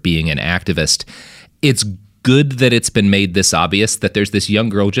her for being an activist. It's good that it's been made this obvious that there's this young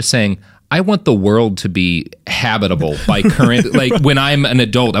girl just saying, I want the world to be habitable by current, like, when I'm an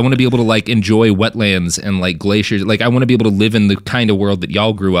adult, I want to be able to, like, enjoy wetlands and, like, glaciers. Like, I want to be able to live in the kind of world that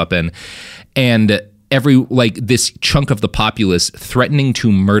y'all grew up in. And this chunk of the populace threatening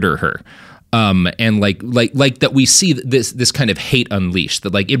to murder her. And like that we see this kind of hate unleashed,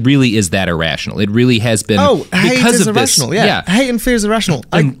 that, like, it really is that irrational. It really has been. Hate is irrational. Yeah. Hate and fear is irrational.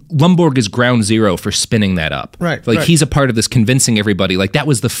 And Lomborg is ground zero for spinning that up. Right. Like, he's a part of this, convincing everybody. Like, that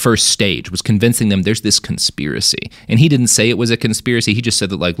was the first stage, was convincing them there's this conspiracy. And he didn't say it was a conspiracy. He just said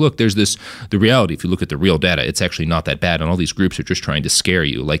that, like, look, there's the reality. If you look at the real data, it's actually not that bad. And all these groups are just trying to scare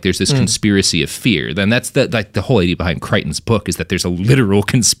you. Like, there's this conspiracy of fear. Then that's the whole idea behind Crichton's book, is that there's a literal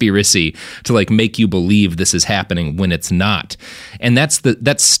conspiracy to, like, make you believe this is happening when it's not. And that's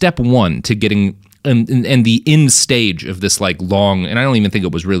step one to getting and the end stage of this, like, long, and I don't even think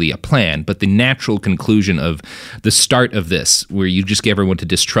it was really a plan, but the natural conclusion of the start of this, where you just get everyone to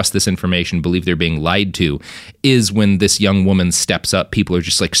distrust this information, believe they're being lied to, is when this young woman steps up. People are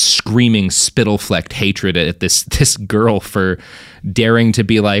just, like, screaming spittle-flecked hatred at this girl for daring to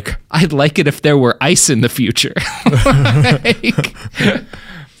be like, I'd like it if there were ice in the future.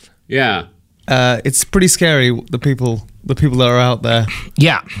 Yeah. It's pretty scary, the people that are out there.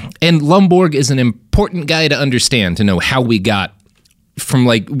 Yeah. And Lomborg is an important guy to understand, to know how we got from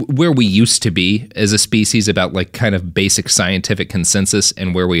like where we used to be as a species about like kind of basic scientific consensus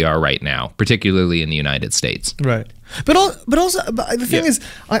and where we are right now, particularly in the United States. Right. But the thing is,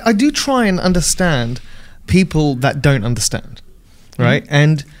 I do try and understand people that don't understand, right? Mm-hmm.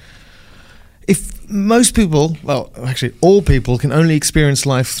 And if most people, well, actually all people can only experience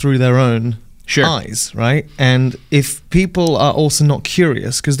life through their own eyes, right? And if people are also not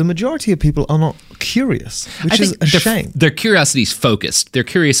curious, because the majority of people are not curious, which is a shame. Their curiosity's focused. They're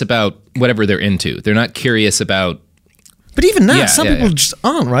curious about whatever they're into. They're not curious about... But even that, some people just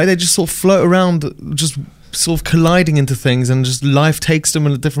aren't, right? They just sort of float around, just sort of colliding into things, and just life takes them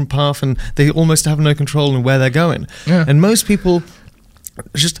in a different path, and they almost have no control in where they're going. Yeah. And most people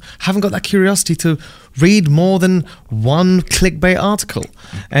just haven't got that curiosity to read more than one clickbait article.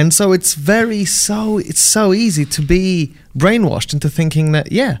 And so it's so easy to be brainwashed into thinking that,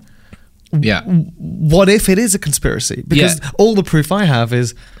 what if it is a conspiracy? Because all the proof I have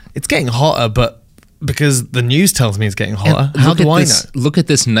is it's getting hotter, but because the news tells me it's getting hotter, how do I know? Look at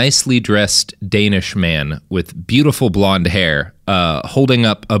this nicely dressed Danish man with beautiful blonde hair holding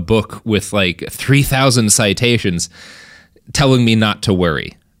up a book with like 3,000 citations telling me not to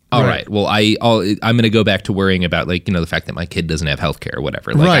worry. All right. Well, I'm going to go back to worrying about, like, the fact that my kid doesn't have healthcare or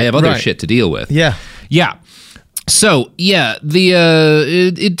whatever. Like, I have other shit to deal with. Yeah. Yeah. So,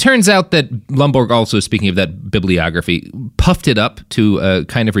 it turns out that Lomborg also, speaking of that bibliography, puffed it up to a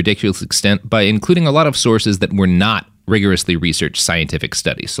kind of ridiculous extent by including a lot of sources that were not rigorously researched scientific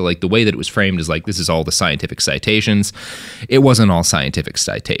studies. So, like, the way that it was framed is like, this is all the scientific citations. It wasn't all scientific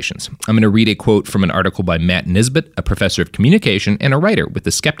citations. I'm going to read a quote from an article by Matt Nisbet, a professor of communication and a writer with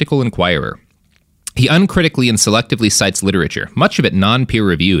the Skeptical Inquirer. He uncritically and selectively cites literature, much of it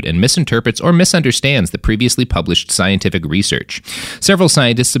non-peer-reviewed, and misinterprets or misunderstands the previously published scientific research. Several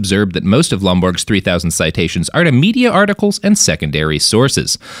scientists observed that most of Lomborg's 3,000 citations are to media articles and secondary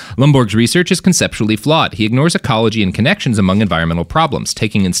sources. Lomborg's research is conceptually flawed. He ignores ecology and connections among environmental problems,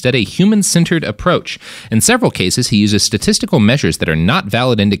 taking instead a human-centered approach. In several cases, he uses statistical measures that are not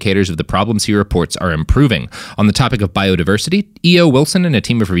valid indicators of the problems he reports are improving. On the topic of biodiversity, E.O. Wilson and a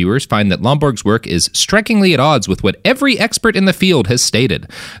team of reviewers find that Lomborg's work is strikingly at odds with what every expert in the field has stated.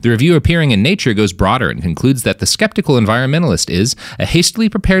 The review appearing in Nature goes broader and concludes that The Skeptical Environmentalist is a hastily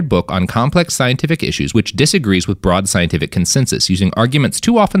prepared book on complex scientific issues which disagrees with broad scientific consensus, using arguments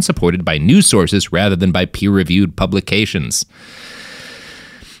too often supported by news sources rather than by peer-reviewed publications.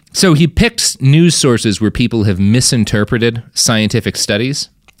 So he picks news sources where people have misinterpreted scientific studies,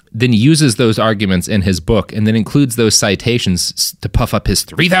 then uses those arguments in his book, and then includes those citations to puff up his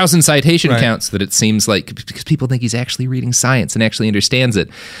 3,000 citation count, so that it seems like, because people think he's actually reading science and actually understands it.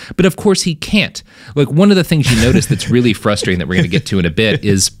 But of course he can't. Like, one of the things you notice that's really frustrating that we're going to get to in a bit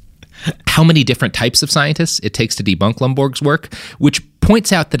is how many different types of scientists it takes to debunk Lomborg's work, which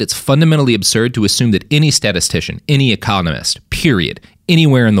points out that it's fundamentally absurd to assume that any statistician, any economist, period,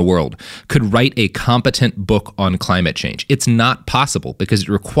 anywhere in the world, could write a competent book on climate change. It's not possible because it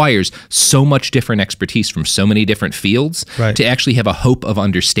requires so much different expertise from so many different fields to actually have a hope of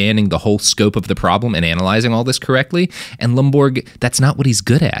understanding the whole scope of the problem and analyzing all this correctly. And Lomborg, that's not what he's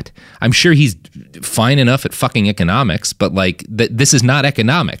good at. I'm sure he's fine enough at fucking economics, but like this is not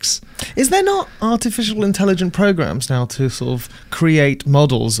economics. Is there not artificial intelligent programs now to sort of create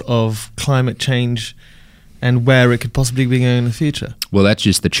models of climate change and where it could possibly be going in the future? Well, that's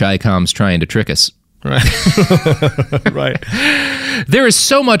just the Chi-Coms trying to trick us. Right. Right. There is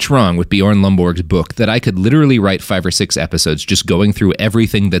so much wrong with Bjorn Lomborg's book that I could literally write 5 or 6 episodes just going through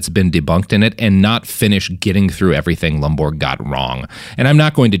everything that's been debunked in it and not finish getting through everything Lomborg got wrong. And I'm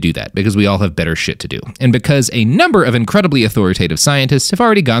not going to do that because we all have better shit to do. And because a number of incredibly authoritative scientists have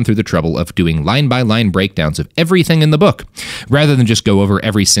already gone through the trouble of doing line-by-line breakdowns of everything in the book. Rather than just go over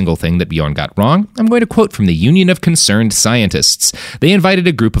every single thing that Bjorn got wrong, I'm going to quote from the Union of Concerned Scientists. They invited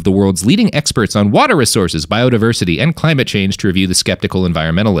a group of the world's leading experts on water resources, biodiversity, and climate change to review The Skeptical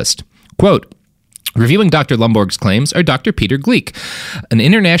Environmentalist. Quote, reviewing Dr. Lomborg's claims are Dr. Peter Gleek, an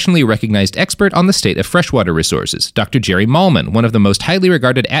internationally recognized expert on the state of freshwater resources, Dr. Jerry Malman, one of the most highly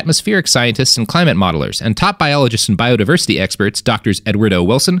regarded atmospheric scientists and climate modelers, and top biologists and biodiversity experts, Drs. Edward O.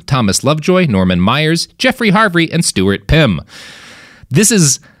 Wilson, Thomas Lovejoy, Norman Myers, Jeffrey Harvey, and Stuart Pym. This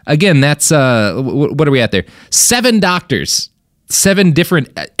is, again, that's, what are we at there? 7 doctors. 7 different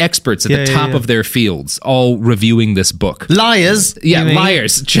experts at the top of their fields, all reviewing this book. Liars. Yeah,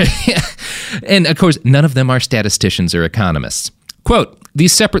 liars. And of course, none of them are statisticians or economists. Quote,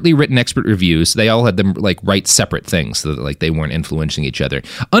 these separately written expert reviews, they all had them write separate things so that they weren't influencing each other,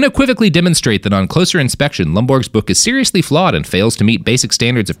 unequivocally demonstrate that on closer inspection, Lomborg's book is seriously flawed and fails to meet basic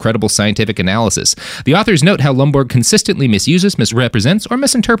standards of credible scientific analysis. The authors note how Lomborg consistently misuses, misrepresents, or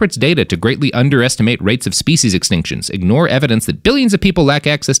misinterprets data to greatly underestimate rates of species extinctions, ignore evidence that billions of people lack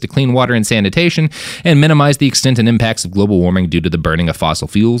access to clean water and sanitation, and minimize the extent and impacts of global warming due to the burning of fossil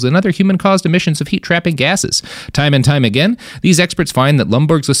fuels and other human-caused emissions of heat-trapping gases. Time and time again, these experts find that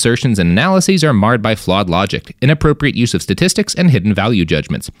Lomborg's assertions and analyses are marred by flawed logic, inappropriate use of statistics, and hidden value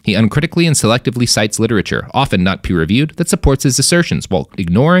judgments. He uncritically and selectively cites literature, often not peer-reviewed, that supports his assertions while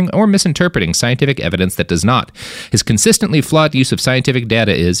ignoring or misinterpreting scientific evidence that does not. His consistently flawed use of scientific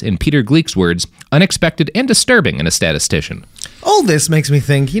data is, in Peter Gleick's words, unexpected and disturbing in a statistician. All this makes me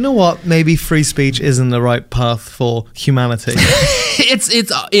think, you know what? Maybe free speech isn't the right path for humanity.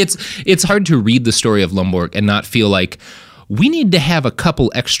 It's hard to read the story of Lomborg and not feel like we need to have a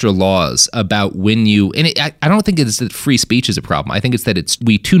couple extra laws about when you, and I don't think it's that free speech is a problem. I think it's that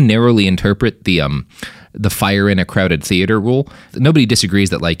we too narrowly interpret the fire in a crowded theater rule. Nobody disagrees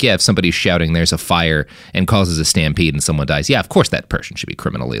that if somebody's shouting there's a fire and causes a stampede and someone dies, of course that person should be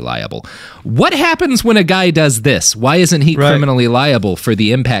criminally liable. What happens when a guy does this? Why isn't he criminally liable for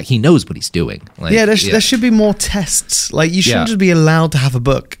the impact? He knows what he's doing. There should be more tests. You shouldn't just be allowed to have a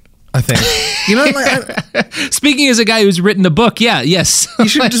book, I think. Speaking as a guy who's written a book, yes. You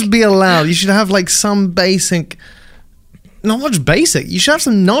should just be allowed. You should have some basic, not much basic. You should have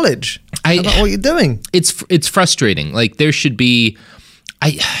some knowledge about what you're doing. It's frustrating. There should be,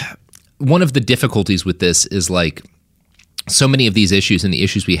 one of the difficulties with this is so many of these issues and the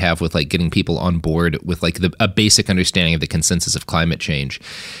issues we have with getting people on board with a basic understanding of the consensus of climate change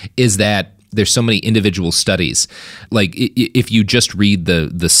is that there's so many individual studies. If you just read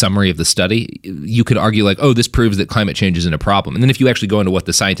the summary of the study, you could argue this proves that climate change isn't a problem. And then if you actually go into what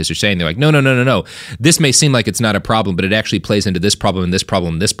the scientists are saying, they're no. This may seem like it's not a problem, but it actually plays into this problem and this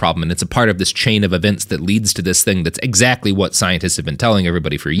problem and this problem. And it's a part of this chain of events that leads to this thing that's exactly what scientists have been telling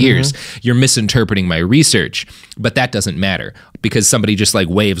everybody for years. Mm-hmm. You're misinterpreting my research, but that doesn't matter because somebody just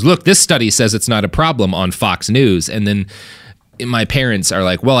waves, look, this study says it's not a problem on Fox News. And then my parents are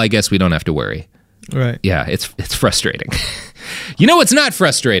well, I guess we don't have to worry. Right. Yeah, it's frustrating. You know what's not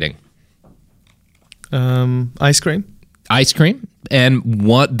frustrating? Ice cream. Ice cream. And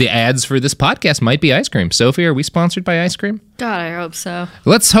what the ads for this podcast might be ice cream. Sophie, are we sponsored by ice cream? God, I hope so.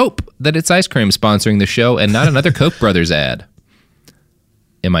 Let's hope that it's ice cream sponsoring the show and not another Koch brothers ad.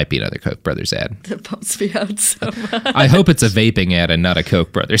 It might be another Koch brothers ad. That bumps me out so much. I hope it's a vaping ad and not a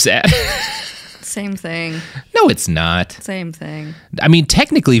Koch brothers ad. Same thing. No, it's not. Same thing. I mean,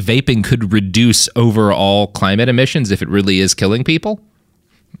 technically, vaping could reduce overall climate emissions if it really is killing people.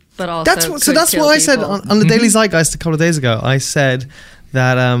 But also, that's what I said on the Daily Zeitgeist a couple of days ago. I said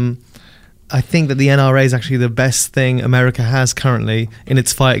that I think that the NRA is actually the best thing America has currently in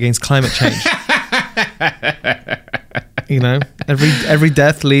its fight against climate change. Every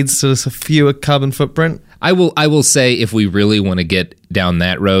death leads to a fewer carbon footprint. I will say, if we really want to get down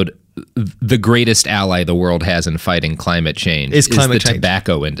that road, the greatest ally the world has in fighting climate change is the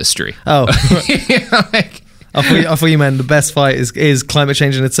tobacco industry. Oh, I thought you meant the best fight is climate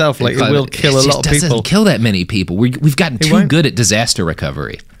change in itself. It will kill a lot of people. It doesn't kill that many people. We've gotten too good at disaster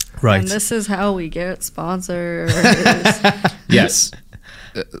recovery. Right. And this is how we get sponsors. Yes.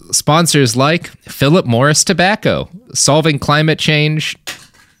 Sponsors like Philip Morris Tobacco, solving climate change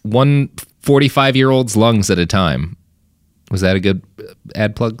 145-year-old's lungs at a time. Was that a good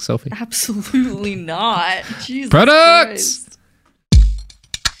ad plug, Sophie? Absolutely not. Jesus Products! Christ.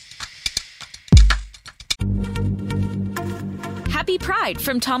 Happy Pride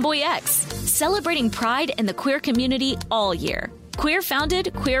from Tomboy X, celebrating pride and the queer community all year. Queer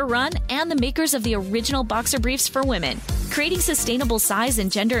founded, queer run, and the makers of the original boxer briefs for women, creating sustainable size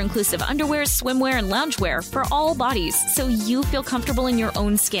and gender inclusive underwear, swimwear, and loungewear for all bodies so you feel comfortable in your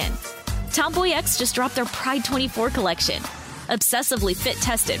own skin. Tomboy X just dropped their Pride 24 collection. Obsessively fit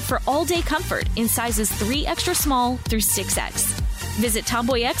tested for all-day comfort in sizes 3 extra small through 6X. Visit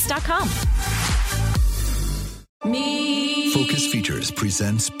tomboyx.com. Focus Features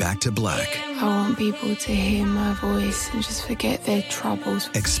presents Back to Black. I want people to hear my voice and just forget their troubles.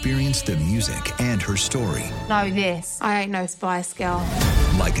 Experience the music and her story. Know this, I ain't no Spice Girl.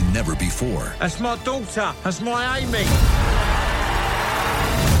 Like never before. That's my daughter. That's my Amy.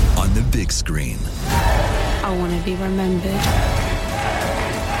 On the big screen. I want to be remembered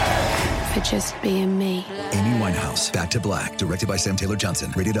for just being me. Amy Winehouse, Back to Black, directed by Sam Taylor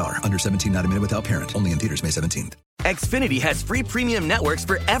Johnson. Rated R, under 17, not a minute without parent. Only in theaters May 17th. Xfinity has free premium networks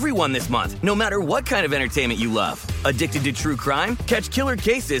for everyone this month, no matter what kind of entertainment you love. Addicted to true crime? Catch killer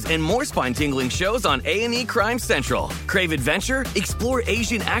cases and more spine-tingling shows on A&E Crime Central. Crave adventure? Explore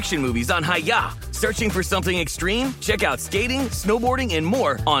Asian action movies on Hi-Ya. Searching for something extreme? Check out skating, snowboarding, and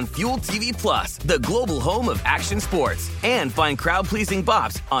more on Fuel TV Plus, the global home of action sports. And find crowd-pleasing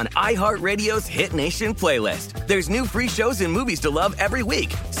bops on iHeartRadio's Hit Nation playlist. There's new free shows and movies to love every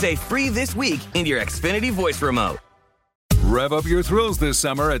week. Say free this week in your Xfinity voice remote. Rev up your thrills this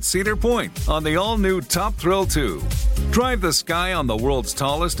summer at Cedar Point on the all-new Top Thrill 2. Drive the sky on the world's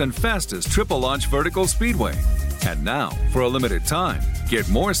tallest and fastest triple-launch vertical speedway. And now, for a limited time, get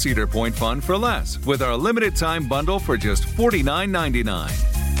more Cedar Point fun for less with our limited-time bundle for just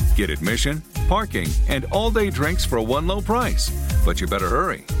 $49.99. Get admission, parking, and all-day drinks for one low price. But you better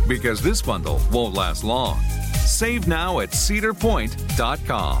hurry, because this bundle won't last long. Save now at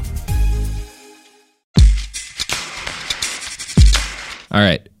cedarpoint.com. All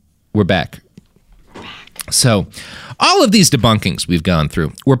right, we're back. So, all of these debunkings we've gone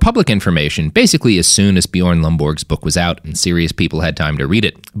through were public information basically as soon as Bjorn Lomborg's book was out and serious people had time to read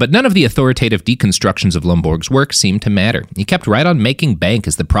it. But none of the authoritative deconstructions of Lomborg's work seemed to matter. He kept right on making bank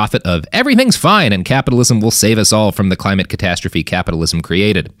as the prophet of everything's fine and capitalism will save us all from the climate catastrophe capitalism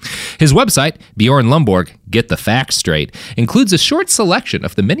created. His website, Bjorn Lomborg, Get the Facts Straight, includes a short selection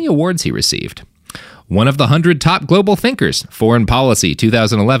of the many awards he received. One of the 100 Top Global Thinkers, Foreign Policy,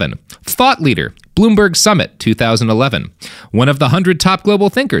 2011. Thought Leader, Bloomberg Summit, 2011. One of the 100 Top Global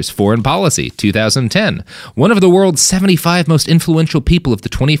Thinkers, Foreign Policy, 2010. One of the world's 75 most influential people of the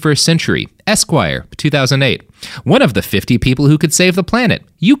 21st century, Esquire, 2008. One of the 50 people who could save the planet,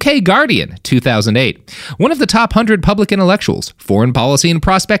 UK Guardian, 2008. One of the top 100 public intellectuals, Foreign Policy and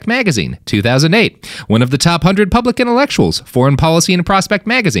Prospect Magazine, 2008. One of the top 100 public intellectuals, Foreign Policy and Prospect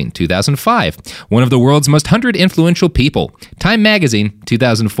Magazine, 2005. One of the world's most 100 influential people, Time Magazine,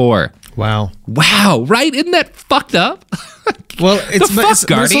 2004. Wow, right? Isn't that fucked up? Well,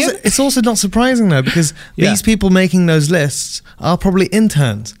 it's also not surprising though, because these people making those lists are probably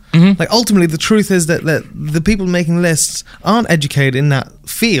interns. Mm-hmm. Like ultimately, the truth is that the people making lists aren't educated in that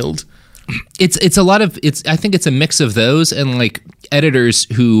field. It's a lot of I think it's a mix of those and like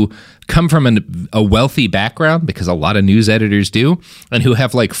editors who come from a wealthy background, because a lot of news editors do, and who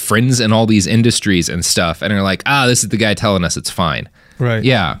have like friends in all these industries and stuff, and are like, this is the guy telling us it's fine. Right.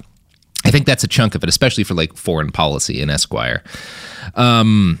 Yeah. I think that's a chunk of it, especially for like Foreign Policy and Esquire.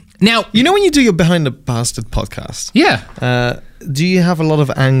 Now, you know when you do your Behind the Bastard podcast? Yeah. Do you have a lot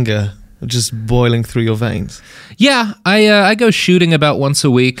of anger just boiling through your veins? Yeah, I go shooting about once a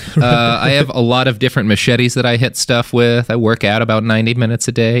week. I have a lot of different machetes that I hit stuff with. I work out about 90 minutes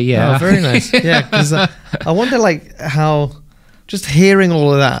a day. Yeah. Oh, very nice. Yeah, because I wonder like how, just hearing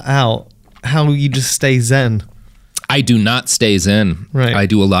all of that out, how you just stay zen. I do not stay zen. Right. I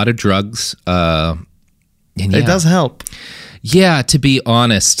do a lot of drugs. It does help. Yeah, to be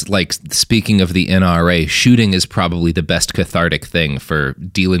honest, like speaking of the NRA, shooting is probably the best cathartic thing for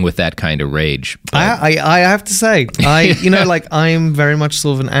dealing with that kind of rage. I have to say, I'm very much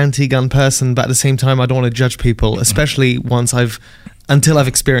sort of an anti-gun person, but at the same time, I don't want to judge people, especially until I've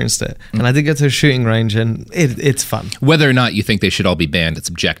experienced it. And I did get to a shooting range, and it's fun. Whether or not you think they should all be banned,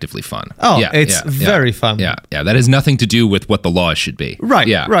 it's objectively fun. Oh, yeah, it's very fun. Yeah, that has nothing to do with what the laws should be. Right,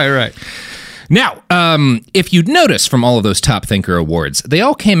 yeah. Right. Now, if you'd notice from all of those Top Thinker awards, they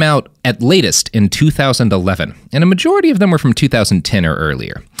all came out at latest in 2011, and a majority of them were from 2010 or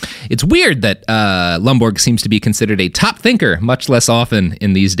earlier. It's weird that Lomborg seems to be considered a top thinker much less often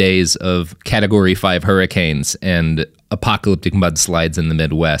in these days of Category 5 hurricanes and apocalyptic mudslides in the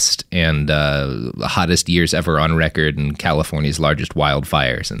Midwest and the hottest years ever on record and California's largest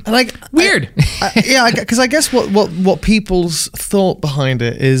wildfires. And weird. Because I guess what people's thought behind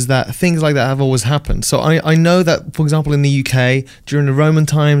it is that things like that have always happened. So I know that, for example, in the UK, during the Roman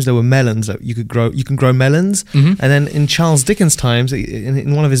times, there were melons that you can grow melons. Mm-hmm. And then in Charles Dickens' times,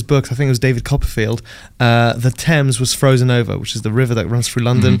 in one of his books, I think it was David Copperfield, the Thames was frozen over, which is the river that runs through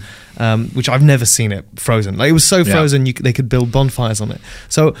London, which I've never seen it frozen. Like, it was so frozen, they could build bonfires on it.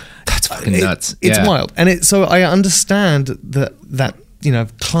 So that's fucking nuts. It's wild. And so I understand that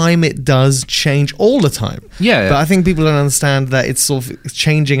climate does change all the time. Yeah. But I think people don't understand that it's sort of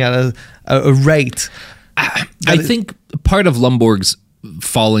changing at a rate. I think part of Lomborg's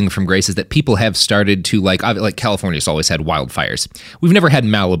falling from grace is that people have started to like California's always had wildfires. We've never had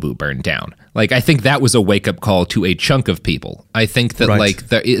Malibu burned down. Like, I think that was a wake-up call to a chunk of people. I think that,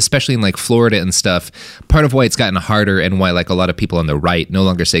 especially in, like, Florida and stuff, part of why it's gotten harder and why, like, a lot of people on the right no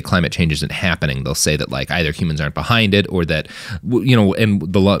longer say climate change isn't happening. They'll say that, like, either humans aren't behind it or that,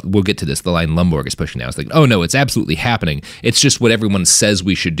 and we'll get to this, the line Lomborg is pushing now. It's like, oh, no, it's absolutely happening. It's just what everyone says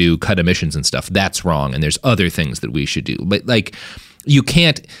we should do, cut emissions and stuff. That's wrong, and there's other things that we should do. But, like, you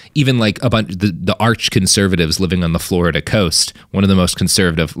can't even like a bunch the arch conservatives living on the Florida coast, one of the most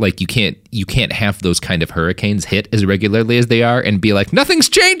conservative, like you can't have those kind of hurricanes hit as regularly as they are and be like, nothing's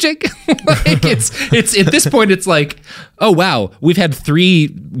changing. Like it's at this point it's like, oh wow, we've had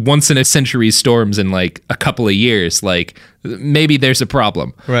 3 once in a century storms in like a couple of years. Like maybe there's a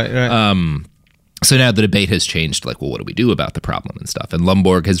problem. Right. So now the debate has changed, like, well, what do we do about the problem and stuff? And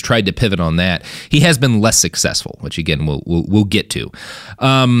Lomborg has tried to pivot on that. He has been less successful, which again we'll get to.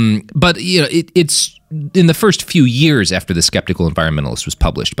 But it's in the first few years after The Skeptical Environmentalist was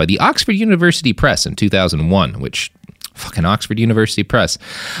published by the Oxford University Press in 2001, which. Fucking Oxford University Press.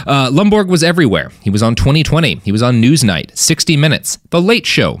 Lomborg was everywhere. He was on 2020. He was on Newsnight, 60 Minutes, The Late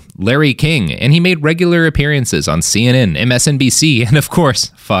Show, Larry King, and he made regular appearances on CNN, MSNBC, and of course,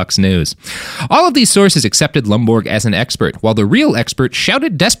 Fox News. All of these sources accepted Lomborg as an expert, while the real expert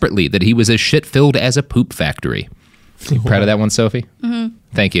shouted desperately that he was as shit-filled as a poop factory. You proud of that one, Sophie? Mm-hmm.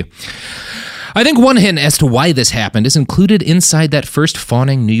 Thank you. I think one hint as to why this happened is included inside that first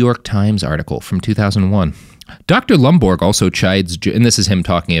fawning New York Times article from 2001. Dr. Lomborg also chides, and this is him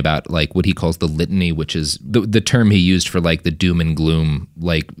talking about like what he calls the litany, which is the term he used for like the doom and gloom,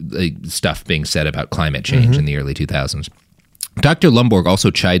 like stuff being said about climate change in the early 2000s. Dr. Lomborg also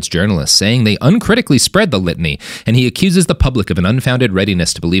chides journalists, saying they uncritically spread the litany, and he accuses the public of an unfounded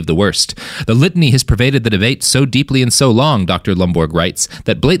readiness to believe the worst. The litany has pervaded the debate so deeply and so long, Dr. Lomborg writes,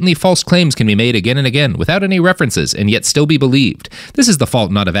 that blatantly false claims can be made again and again without any references and yet still be believed. This is the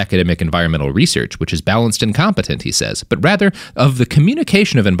fault not of academic environmental research, which is balanced and competent, he says, but rather of the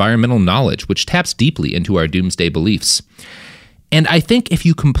communication of environmental knowledge, which taps deeply into our doomsday beliefs. And I think if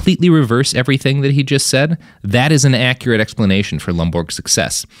you completely reverse everything that he just said, that is an accurate explanation for Lomborg's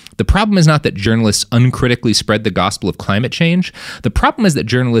success. The problem is not that journalists uncritically spread the gospel of climate change. The problem is that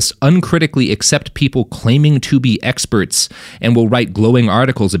journalists uncritically accept people claiming to be experts and will write glowing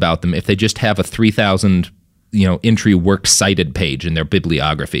articles about them if they just have a 3,000 entry works cited page in their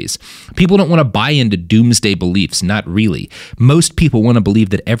bibliographies. People don't want to buy into doomsday beliefs, not really. Most people want to believe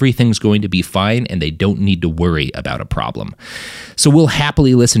that everything's going to be fine and they don't need to worry about a problem. So we'll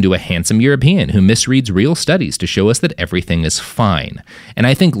happily listen to a handsome European who misreads real studies to show us that everything is fine. And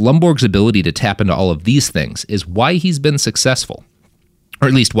I think Lomborg's ability to tap into all of these things is why he's been successful, or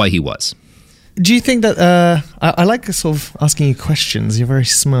at least why he was. Do you think that, I like sort of asking you questions, you're very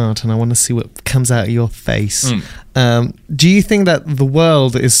smart and I want to see what comes out of your face. Do you think that the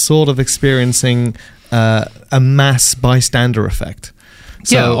world is sort of experiencing a mass bystander effect?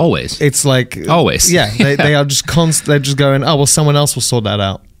 So yeah, always. It's like... Always. Yeah, they are just they're just going, oh, well, someone else will sort that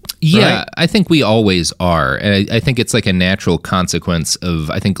out. Yeah, right? I think we always are, and I think it's like a natural consequence of.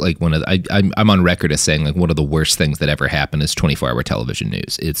 I think like one of I'm on record as saying like one of the worst things that ever happened is 24-hour television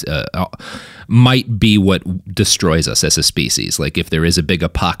news. It's might be what destroys us as a species. Like if there is a big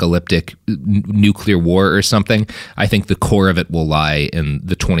apocalyptic nuclear war or something, I think the core of it will lie in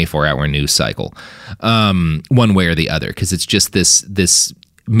the 24-hour news cycle, one way or the other, because it's just this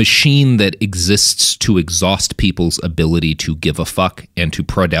machine that exists to exhaust people's ability to give a fuck and to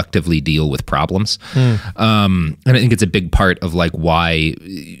productively deal with problems. And I think it's a big part of like why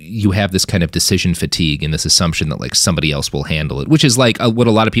you have this kind of decision fatigue and this assumption that like somebody else will handle it, which is like what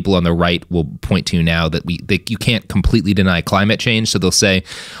a lot of people on the right will point to now, that you can't completely deny climate change. So they'll say,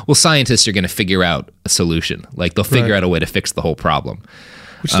 well, scientists are going to figure out a solution. Like they'll figure out a way to fix the whole problem.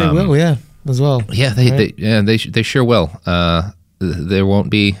 Which they will, yeah, as well. Yeah, they sure will. There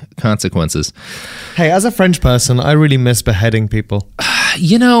won't be consequences. Hey, as a French person, I really miss beheading people.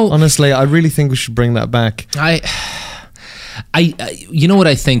 Honestly, I really think we should bring that back. You know what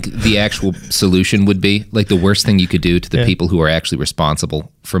I think the actual solution would be? Like the worst thing you could do to the people who are actually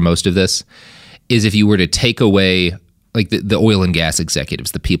responsible for most of this is if you were to take away like the oil and gas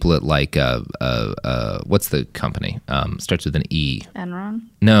executives, the people at like what's the company? Starts with an E. Enron?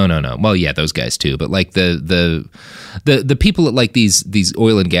 No. Well, yeah, those guys too. But like the people at like these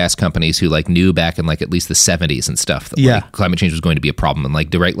oil and gas companies who like knew back in like at least the 70s and stuff that like, climate change was going to be a problem, and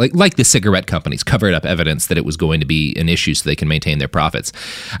like like the cigarette companies covered up evidence that it was going to be an issue so they can maintain their profits.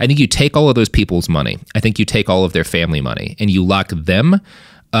 I think you take all of those people's money. I think you take all of their family money and you lock them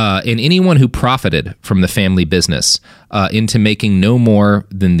and anyone who profited from the family business into making no more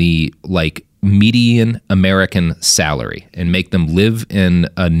than the median American salary and make them live in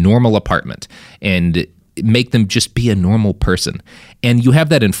a normal apartment and make them just be a normal person. And you have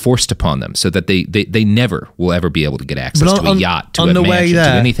that enforced upon them so that they never will ever be able to get access to a yacht, to a mansion, to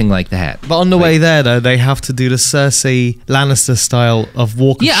anything like that. But on the way there, though, they have to do the Cersei Lannister style of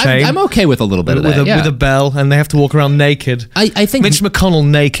walk of shame. I'm okay with a little bit of that. With a bell, and they have to walk around naked. I think Mitch McConnell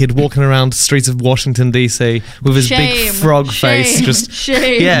naked, walking around the streets of Washington, D.C. with his big frog face. Just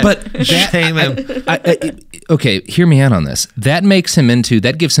shame. Yeah, but shame him. Okay, hear me out on this. That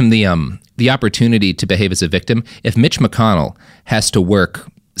gives him the opportunity to behave as a victim. If Mitch McConnell has to work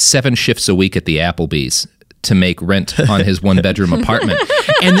 7 shifts a week at the Applebee's to make rent on his 1-bedroom apartment,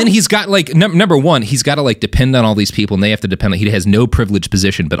 and then he's got number one, he's got to depend on all these people, and they have to depend on, he has no privileged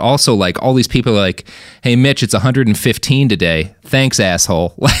position, but also all these people are like, hey Mitch, it's 115 today, thanks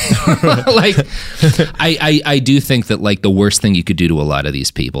asshole. I do think that the worst thing you could do to a lot of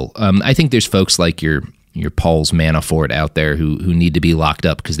these people, I think there's folks like your Paul's Manafort out there who need to be locked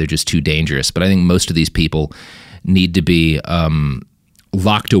up because they're just too dangerous. But I think most of these people need to be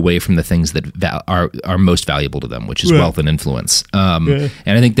locked away from the things that are most valuable to them, which is wealth and influence. And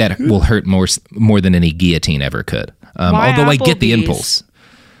I think that will hurt more than any guillotine ever could. Although I get the impulse.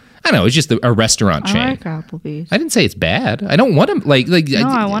 I don't know, it's just a restaurant chain. I like Applebee's. I didn't say it's bad. I don't want him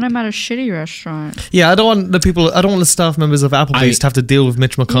I want him at a shitty restaurant. Yeah, I don't want the staff members of Applebee's to have to deal with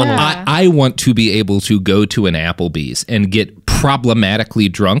Mitch McConnell. Yeah. I want to be able to go to an Applebee's and get problematically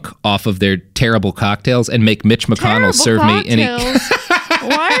drunk off of their terrible cocktails and make Mitch McConnell serve me any.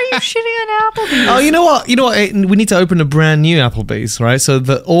 Why are you shitting on Applebee's? Oh, you know what? We need to open a brand new Applebee's, right? So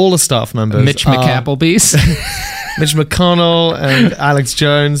that all the staff members, Mitch McApplebee's. Mitch McConnell and Alex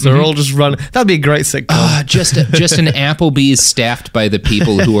Jones, they're all just running. That'd be a great sitcom. Just an Applebee's staffed by the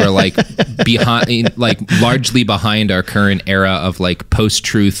people who are behind, largely behind our current era of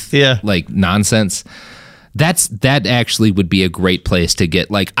post-truth, nonsense. That actually would be a great place to get.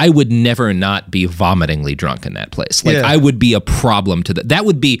 I would never not be vomitingly drunk in that place. I would be a problem to that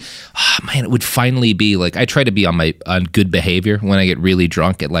would be, it would finally be I try to be on good behavior when I get really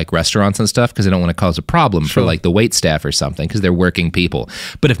drunk at restaurants and stuff because I don't want to cause a problem for the wait staff or something because they're working people.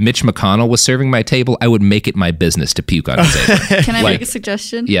 But if Mitch McConnell was serving my table, I would make it my business to puke on his table. Can I make a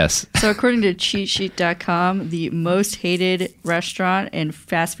suggestion? Yes. So according to cheatsheet.com, the most hated restaurant and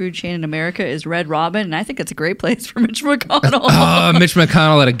fast food chain in America is Red Robin, and I think it's a great place for Mitch McConnell. Mitch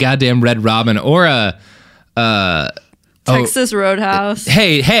McConnell at a goddamn Red Robin or a Texas Roadhouse.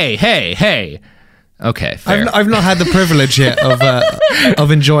 Hey. Okay, fair. I've not had the privilege yet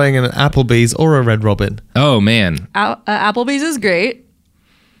of enjoying an Applebee's or a Red Robin. Oh man, Applebee's is great.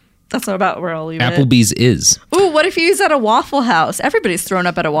 That's not about where I'll leave Applebee's is. Ooh, what if you use at a Waffle House? Everybody's thrown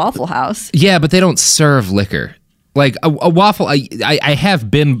up at a Waffle House. Yeah, but they don't serve liquor. A Waffle,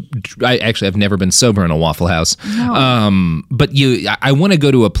 I've never been sober in a Waffle House. No. But I want to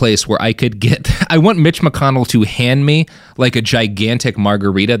go to a place where I want Mitch McConnell to hand me a gigantic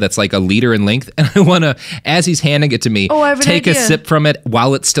margarita that's a liter in length. And I want to, as he's handing it to me, take a sip from it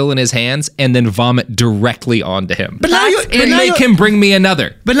while it's still in his hands and then vomit directly onto him. But now make him bring me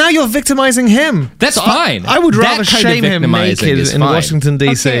another. But now you're victimizing him. That's fine. I would rather shame him naked in Washington,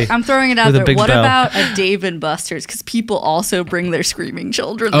 D.C. Okay, I'm throwing it out there. What bell. About a Dave & Buster's? Because people also bring their screaming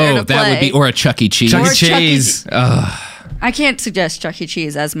children there to play. That would be, or a Chuck E. Cheese. Chuck E. Cheese. I can't suggest Chuck E.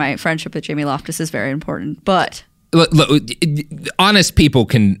 Cheese, as my friendship with Jamie Loftus is very important, but... Look, honest people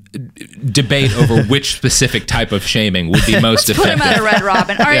can debate over which specific type of shaming would be most effective. Put him at a Red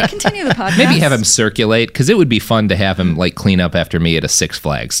Robin. All right, continue the podcast. Maybe have him circulate, because it would be fun to have him clean up after me at a Six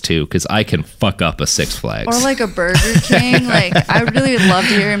Flags too, because I can fuck up a Six Flags. Or a Burger King. I would really love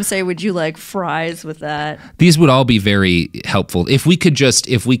to hear him say, "Would you like fries with that?" These would all be very helpful if we could just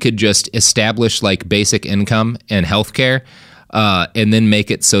establish basic income and healthcare. And then make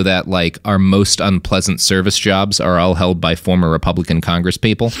it so that our most unpleasant service jobs are all held by former Republican Congress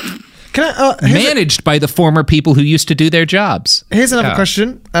people. Managed by the former people who used to do their jobs. Here's another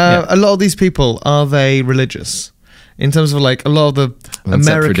question. A lot of these people, are they religious? In terms of a lot of the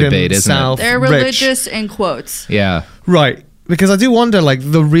American debate, South They're religious in quotes. Yeah. Right. Because I do wonder,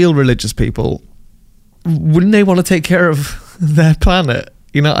 the real religious people, wouldn't they want to take care of their planet?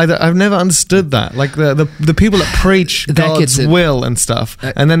 I've never understood that. The people that preach God's will and stuff,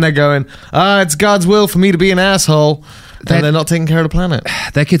 and then they're going, it's God's will for me to be an asshole, and they're not taking care of the planet.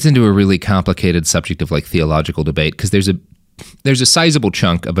 That gets into a really complicated subject of theological debate, because there's a sizable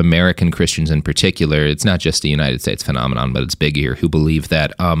chunk of American Christians in particular, it's not just a United States phenomenon, but it's big here, who believe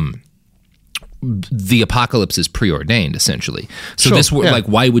that the apocalypse is preordained, essentially. So Sure, this yeah. like,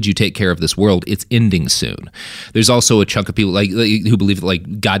 why would you take care of this world? It's ending soon. There's also a chunk of people like who believe that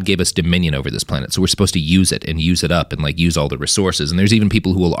like God gave us dominion over this planet, so we're supposed to use it and use it up and like use all the resources. And there's even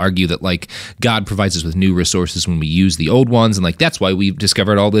people who will argue that like God provides us with new resources when we use the old ones, and like that's why we've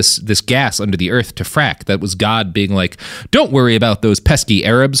discovered all this gas under the earth to frack. That was God being like, don't worry about those pesky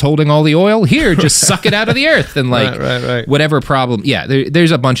Arabs holding all the oil. Here, just suck it out of the earth and like Right. whatever problem. Yeah,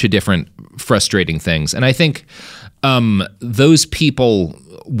 there's a bunch of different frustrating things. And I think those people,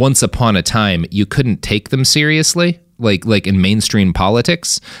 once upon a time, you couldn't take them seriously, like in mainstream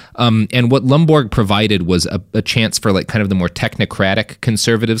politics. And what Lomborg provided was a chance for like kind of the more technocratic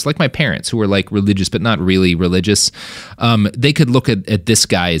conservatives, like my parents, who were like religious but not really religious. They could look at this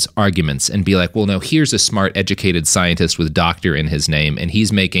guy's arguments and be like, well, no, here's a smart, educated scientist with doctor in his name, and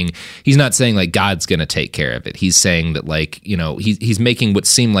he's not saying like God's going to take care of it. He's saying that like, you know, he's making what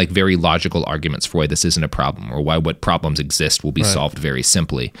seem like very logical arguments for why this isn't a problem, or why what problems exist will be solved very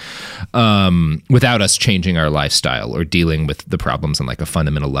simply, without us changing our lifestyle or dealing with the problems on like a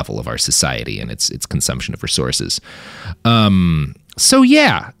fundamental level of our society and its consumption of resources. So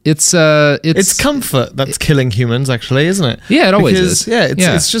yeah, it's comfort that's killing humans, actually, isn't it? Yeah, it always is. Yeah,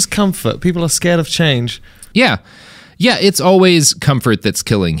 it's just comfort. People are scared of change. Yeah, it's always comfort that's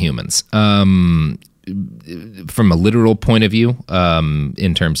killing humans. From a literal point of view,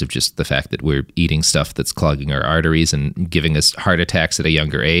 in terms of just the fact that we're eating stuff that's clogging our arteries and giving us heart attacks at a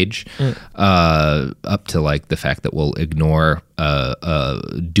younger age, up to like the fact that we'll ignore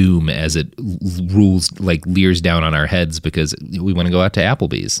doom as it leers down on our heads because we want to go out to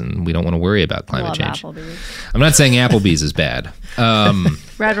Applebee's and we don't want to worry about climate change. Applebee's. I'm not saying Applebee's is bad.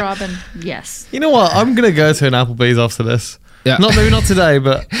 Red Robin, yes. You know what? I'm going to go to an Applebee's after this. Yeah. Maybe not today,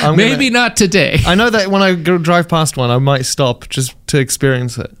 but maybe not today. I know that when I drive past one, I might stop just to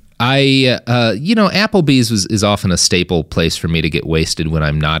experience it. Applebee's is often a staple place for me to get wasted when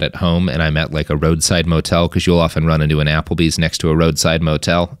I'm not at home and I'm at like a roadside motel, because you'll often run into an Applebee's next to a roadside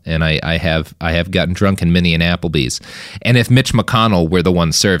motel, and I have gotten drunk in many an Applebee's. And if Mitch McConnell were the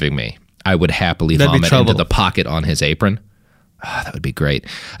one serving me, I would happily vomit into the pocket on his apron. Oh, that would be great,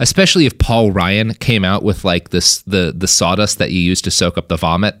 especially if Paul Ryan came out with like this the sawdust that you use to soak up the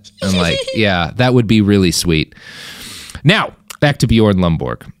vomit, and like that would be really sweet. Now back to Bjorn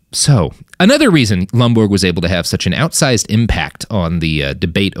Lomborg. So another reason Lomborg was able to have such an outsized impact on the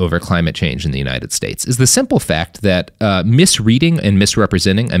debate over climate change in the United States is the simple fact that misreading and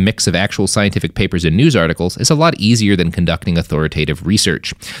misrepresenting a mix of actual scientific papers and news articles is a lot easier than conducting authoritative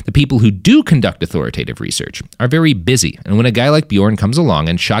research. The people who do conduct authoritative research are very busy, and when a guy like Bjorn comes along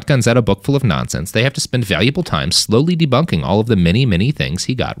and shotguns out a book full of nonsense, they have to spend valuable time slowly debunking all of the many, many things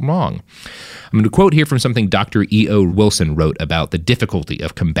he got wrong. I'm going to quote here from something Dr. E.O. Wilson wrote about the difficulty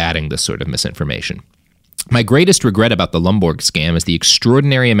of combating this sort of misinformation. My greatest regret about the Lomborg scam is the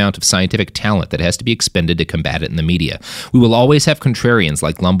extraordinary amount of scientific talent that has to be expended to combat it in the media. We will always have contrarians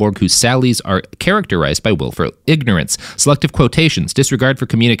like Lomborg whose sallies are characterized by willful ignorance, selective quotations, disregard for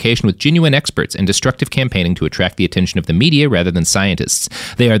communication with genuine experts, and destructive campaigning to attract the attention of the media rather than scientists.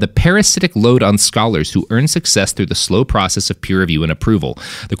 They are the parasitic load on scholars who earn success through the slow process of peer review and approval.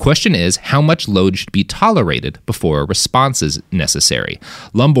 The question is, how much load should be tolerated before a response is necessary?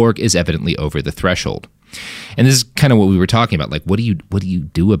 Lomborg is evidently over the threshold. And this is kind of what we were talking about. Like, what do you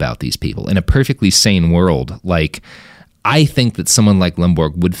do about these people in a perfectly sane world? Like, I think that someone like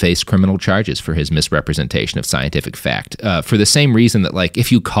Lomborg would face criminal charges for his misrepresentation of scientific fact, for the same reason that, like,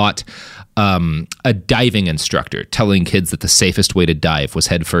 if you caught a diving instructor telling kids that the safest way to dive was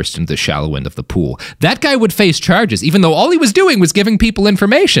head first into the shallow end of the pool, that guy would face charges, even though all he was doing was giving people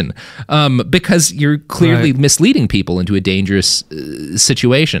information, because you're clearly misleading people into a dangerous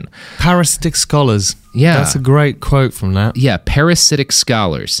situation. Parasitic scholars. Yeah. That's a great quote from that. Yeah, parasitic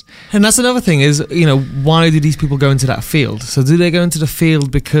scholars. And that's another thing is, why do these people go into that field? So do they go into the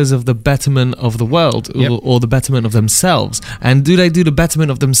field because of the betterment of the world or the betterment of themselves? And do they do the betterment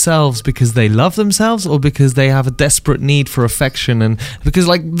of themselves because they love themselves or because they have a desperate need for affection? And because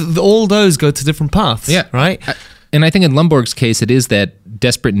all those go to different paths, right? And I think in Lomborg's case, it is that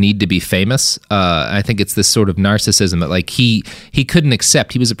desperate need to be famous. I think it's this sort of narcissism that, like, he couldn't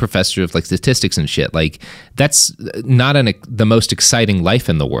accept. He was a professor of, like, statistics and shit. Like, that's not the most exciting life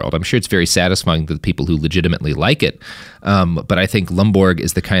in the world. I'm sure it's very satisfying to the people who legitimately like it. But I think Lomborg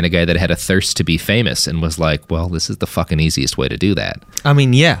is the kind of guy that had a thirst to be famous and was like, well, this is the fucking easiest way to do that. I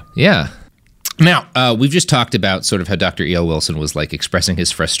mean, yeah. Yeah. Now, we've just talked about sort of how Dr. E.L. Wilson was like expressing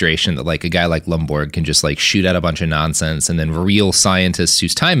his frustration that like a guy like Lomborg can just like shoot out a bunch of nonsense, and then real scientists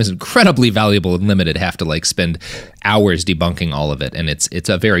whose time is incredibly valuable and limited have to like spend hours debunking all of it. And it's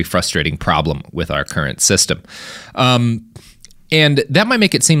a very frustrating problem with our current system. And that might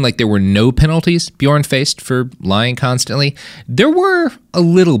make it seem like there were no penalties Bjorn faced for lying constantly. There were a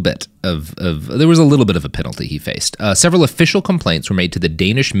little bit of a penalty he faced. Several official complaints were made to the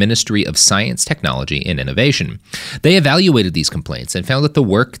Danish Ministry of Science, Technology, and Innovation. They evaluated these complaints and found that the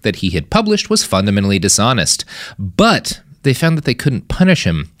work that he had published was fundamentally dishonest. But they found that they couldn't punish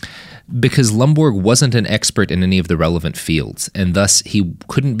him because Lomborg wasn't an expert in any of the relevant fields, and thus he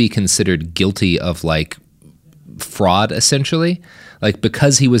couldn't be considered guilty of like fraud, essentially. Like,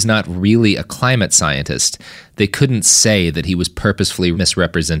 because he was not really a climate scientist, they couldn't say that he was purposefully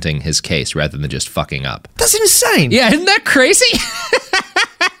misrepresenting his case rather than just fucking up. That's insane. Yeah, isn't that crazy?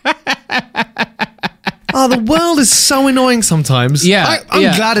 Oh, the world is so annoying sometimes. Yeah,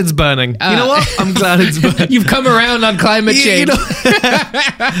 I'm glad it's burning. You know what? I'm glad it's burning. You've come around on climate change. You know?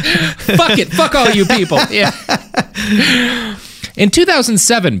 Fuck it. Fuck all you people. Yeah. In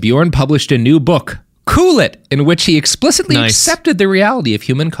 2007, Bjorn published a new book, Cool It, in which he explicitly accepted the reality of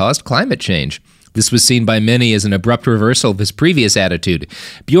human-caused climate change. This was seen by many as an abrupt reversal of his previous attitude.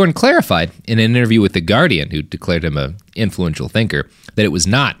 Bjorn clarified in an interview with The Guardian, who declared him an influential thinker, that it was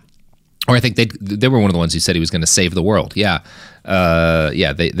not. Or I think they were one of the ones who said he was going to save the world. Yeah.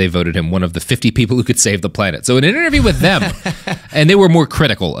 They voted him one of the 50 people who could save the planet. So in an interview with them, and they were more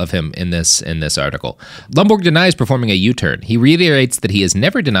critical of him in this article. Lomborg denies performing a U-turn. He reiterates that he has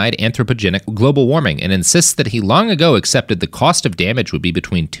never denied anthropogenic global warming and insists that he long ago accepted the cost of damage would be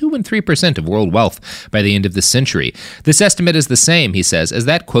between 2 and 3% of world wealth by the end of the century. This estimate is the same, he says, as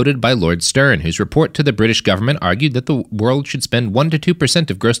that quoted by Lord Stern, whose report to the British government argued that the world should spend 1 to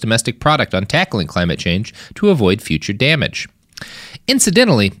 2% of gross domestic product on tackling climate change to avoid future damage.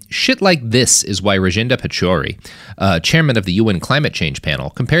 Incidentally, shit like this is why Rajendra Pachauri, chairman of the UN Climate Change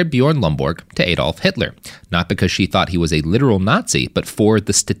Panel, compared Bjorn Lomborg to Adolf Hitler, not because she thought he was a literal Nazi, but for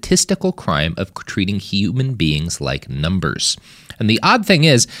the statistical crime of treating human beings like numbers. And the odd thing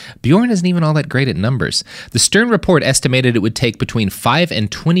is, Bjorn isn't even all that great at numbers. The Stern report estimated it would take between 5 and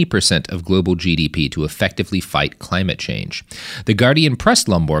 20% of global GDP to effectively fight climate change. The Guardian pressed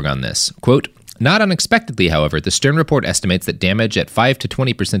Lomborg on this, quote, not unexpectedly, however, the Stern report estimates that damage at 5 to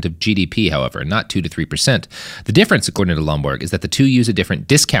 20% of GDP, however, not 2 to 3%. The difference, according to Lomborg, is that the two use a different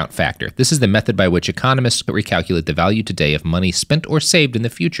discount factor. This is the method by which economists recalculate the value today of money spent or saved in the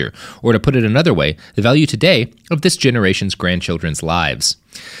future, or to put it another way, the value today of this generation's grandchildren's lives.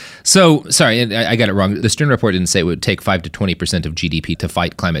 So, sorry, I got it wrong. The Stern report didn't say it would take 5 to 20% of GDP to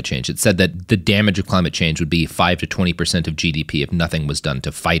fight climate change. It said that the damage of climate change would be 5 to 20% of GDP if nothing was done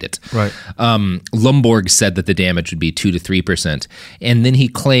to fight it. Right. Lomborg said that the damage would be 2 to 3%. And then he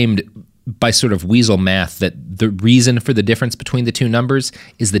claimed by sort of weasel math that the reason for the difference between the two numbers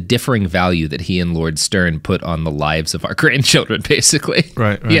is the differing value that he and Lord Stern put on the lives of our grandchildren, basically.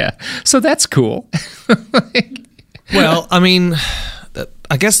 Right. Yeah. So that's cool. Well, I mean,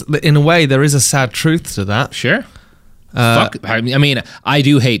 I guess in a way there is a sad truth to that. Sure. Fuck. I mean, I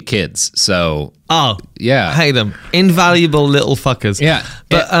do hate kids, so... Oh. Yeah. I hate them. Invaluable little fuckers. Yeah.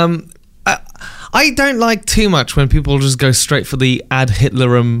 But I don't like too much when people just go straight for the ad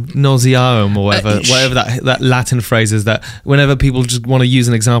Hitlerum nausearum or whatever that Latin phrase is, that whenever people just want to use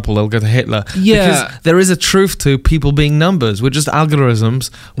an example, they'll go to Hitler. Yeah. Because there is a truth to people being numbers. We're just algorithms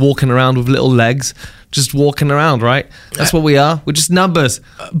walking around with little legs, just walking around, right? That's what we are. We're just numbers.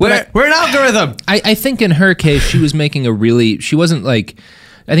 We're an algorithm. I think in her case, she was making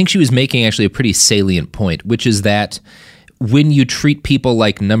I think she was making actually a pretty salient point, which is that when you treat people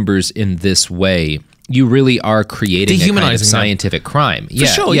like numbers in this way, you really are creating a kind of scientific crime. For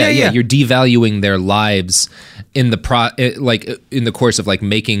sure, yeah. You're devaluing their lives in the course of like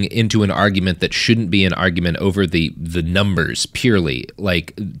making into an argument that shouldn't be an argument over the numbers purely,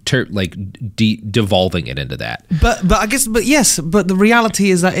 devolving it into that. But the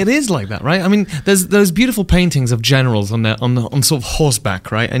reality is that it is like that, right? I mean, there's those beautiful paintings of generals on sort of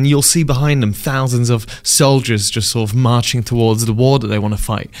horseback, right? And you'll see behind them thousands of soldiers just sort of marching towards the war that they want to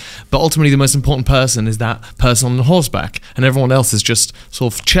fight. But ultimately, the most important person is that person on the horseback, and everyone else is just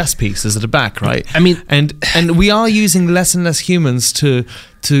sort of chess pieces at the back, right? I mean, and we are using less and less humans to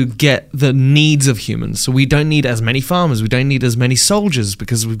get the needs of humans. So we don't need as many farmers, we don't need as many soldiers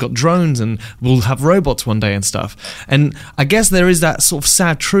because we've got drones and we'll have robots one day and stuff. And I guess there is that sort of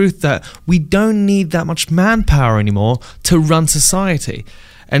sad truth that we don't need that much manpower anymore to run society.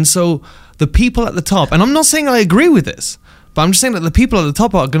 And so the people at the top, and I'm not saying I agree with this, But I'm just saying that the people at the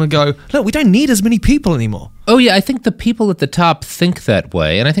top are going to go, look, we don't need as many people anymore. Oh, yeah, I think the people at the top think that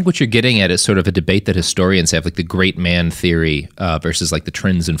way. And I think what you're getting at is sort of a debate that historians have, like the great man theory versus like the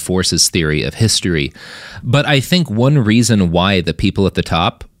trends and forces theory of history. But I think one reason why the people at the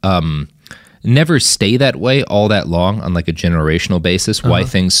top never stay that way all that long on like a generational basis, why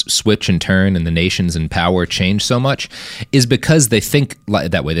things switch and turn and the nations in power change so much, is because they think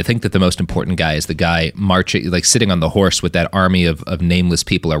that way. They think that the most important guy is the guy marching, like sitting on the horse with that army of nameless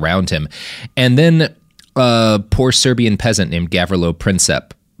people around him. And then a poor Serbian peasant named Gavrilo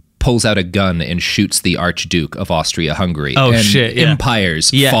Princip pulls out a gun and shoots the Archduke of Austria-Hungary. Oh, and shit, yeah. empires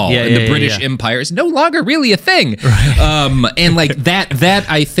fall. And the British Empire is no longer really a thing. Right. And like that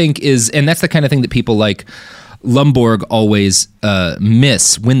I think is, and that's the kind of thing that people like Lomborg always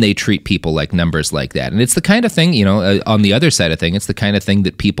miss when they treat people like numbers like that. And it's the kind of thing, on the other side of thing, it's the kind of thing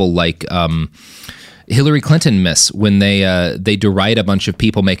that people like Hillary Clinton miss when they deride a bunch of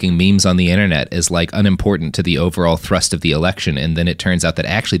people making memes on the internet as like unimportant to the overall thrust of the election, and then it turns out that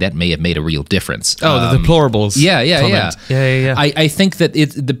actually that may have made a real difference. Oh, the deplorables. Yeah. I think that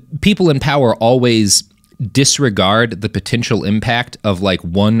the people in power always disregard the potential impact of like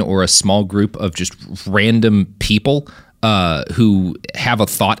one or a small group of just random people who have a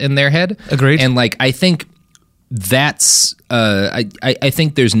thought in their head. Agreed. And like I think that's I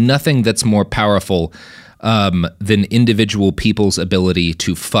think there's nothing that's more powerful than individual people's ability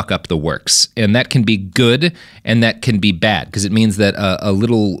to fuck up the works, and that can be good and that can be bad, because it means that a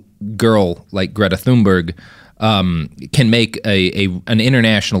little girl like Greta Thunberg can make an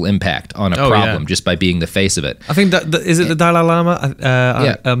international impact on a problem just by being the face of it. I think that is it the Dalai Lama?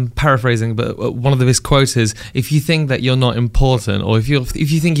 I'm paraphrasing, but one of his quotes is, "If you think that you're not important, or if you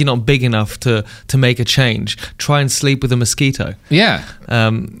think you're not big enough to make a change, try and sleep with a mosquito." Yeah,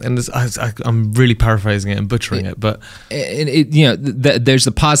 and I'm really paraphrasing it and butchering it, but there's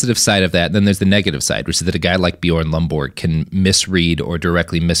the positive side of that. And then there's the negative side, which is that a guy like Bjorn Lomborg can misread or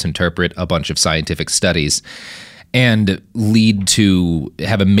directly misinterpret a bunch of scientific studies and lead to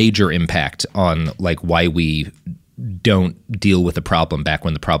have a major impact on like why we don't deal with the problem back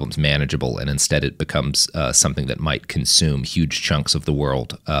when the problem's manageable, and instead it becomes something that might consume huge chunks of the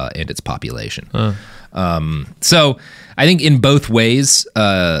world and its population. So I think in both ways,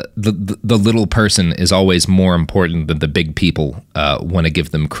 the little person is always more important than the big people want to give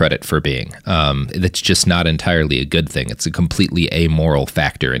them credit for being. That's just not entirely a good thing. It's a completely amoral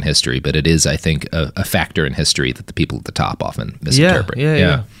factor in history, but it is, I think, a factor in history that the people at the top often misinterpret.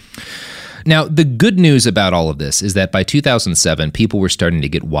 Yeah. Now, the good news about all of this is that by 2007, people were starting to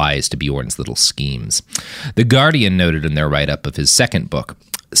get wise to Bjorn's little schemes. The Guardian noted in their write-up of his second book,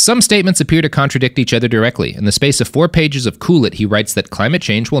 "Some statements appear to contradict each other directly. In the space of 4 pages of Cool It, he writes that climate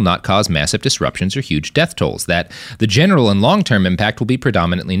change will not cause massive disruptions or huge death tolls, that the general and long-term impact will be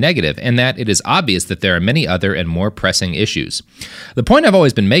predominantly negative, and that it is obvious that there are many other and more pressing issues. The point I've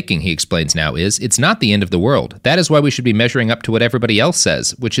always been making," he explains now, is it's not the end of the world. That is why we should be measuring up to what everybody else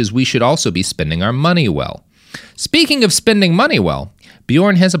says, which is we should also be spending our money well. Speaking of spending money well,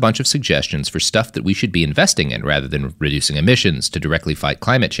 Bjorn has a bunch of suggestions for stuff that we should be investing in rather than reducing emissions to directly fight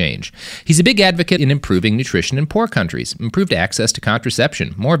climate change. He's a big advocate in improving nutrition in poor countries, improved access to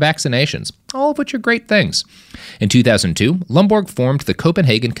contraception, more vaccinations, all of which are great things. In 2002, Lomborg formed the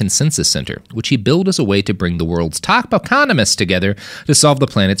Copenhagen Consensus Center, which he billed as a way to bring the world's top economists together to solve the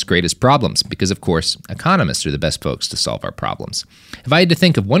planet's greatest problems, because, of course, economists are the best folks to solve our problems. If I had to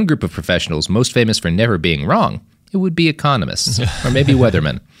think of one group of professionals most famous for never being wrong, it would be economists, or maybe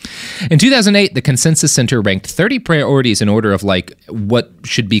weathermen. In 2008, the Consensus Center ranked 30 priorities in order of like what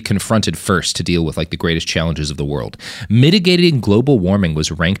should be confronted first to deal with like the greatest challenges of the world. Mitigating global warming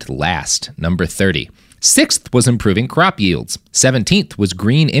was ranked last, number 30. 6th was improving crop yields. 17th was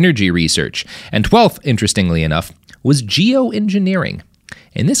green energy research. And 12th, interestingly enough, was geoengineering.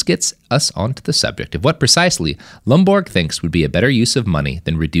 And this gets us onto the subject of what precisely Lomborg thinks would be a better use of money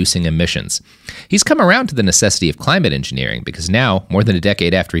than reducing emissions. He's come around to the necessity of climate engineering because now, more than a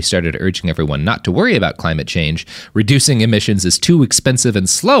decade after he started urging everyone not to worry about climate change, reducing emissions is too expensive and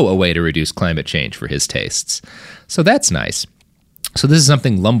slow a way to reduce climate change for his tastes. So that's nice. So this is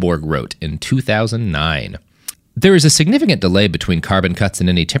something Lomborg wrote in 2009. There is a significant delay between carbon cuts and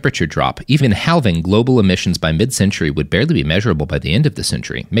any temperature drop. Even halving global emissions by mid-century would barely be measurable by the end of the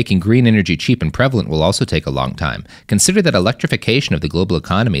century. Making green energy cheap and prevalent will also take a long time. Consider that electrification of the global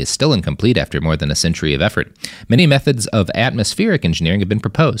economy is still incomplete after more than a century of effort. Many methods of atmospheric engineering have been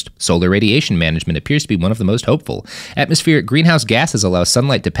proposed. Solar radiation management appears to be one of the most hopeful. Atmospheric greenhouse gases allow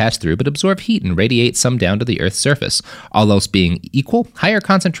sunlight to pass through but absorb heat and radiate some down to the Earth's surface. All else being equal, higher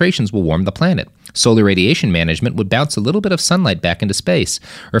concentrations will warm the planet. Solar radiation management would bounce a little bit of sunlight back into space.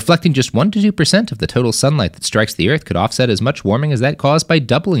 Reflecting just 1 to 2% of the total sunlight that strikes the Earth could offset as much warming as that caused by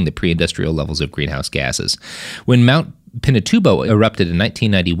doubling the pre-industrial levels of greenhouse gases. When Mount Pinatubo erupted in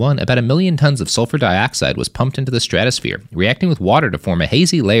 1991, about 1 million tons of sulfur dioxide was pumped into the stratosphere, reacting with water to form a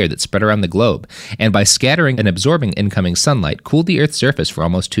hazy layer that spread around the globe, and by scattering and absorbing incoming sunlight, cooled the Earth's surface for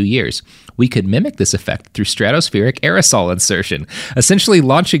almost 2 years. We could mimic this effect through stratospheric aerosol insertion, essentially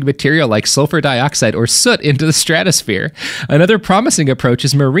launching material like sulfur dioxide or soot into the stratosphere. Another promising approach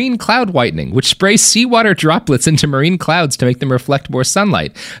is marine cloud whitening, which sprays seawater droplets into marine clouds to make them reflect more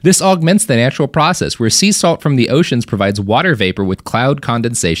sunlight. This augments the natural process, where sea salt from the oceans provides water vapor with cloud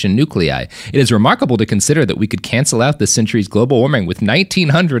condensation nuclei. It is remarkable to consider that we could cancel out this century's global warming with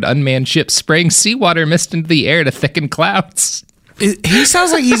 1,900 unmanned ships spraying seawater mist into the air to thicken clouds. He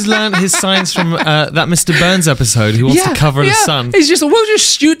sounds like he's learned his science from that Mr. Burns episode. He wants to cover the sun. We'll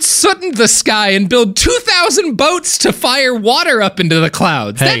just shoot soot into the sky and build 2,000 boats to fire water up into the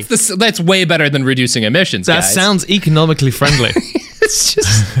clouds. Hey. That's way better than reducing emissions, That guys. sounds economically friendly. It's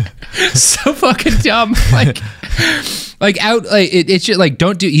just so fucking dumb. It's just like,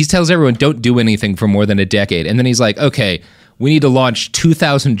 don't do. He tells everyone, don't do anything for more than a decade, and then he's like, okay, we need to launch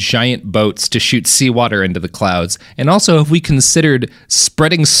 2,000 giant boats to shoot seawater into the clouds. And also, have we considered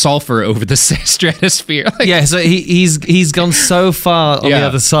spreading sulfur over the stratosphere? So he's gone so far on the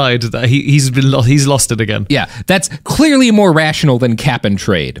other side that he's lost it again. Yeah, that's clearly more rational than cap and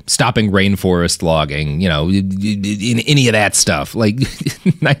trade, stopping rainforest logging, in any of that stuff. Like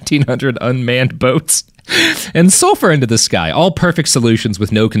 1,900 unmanned boats and sulfur into the sky. All perfect solutions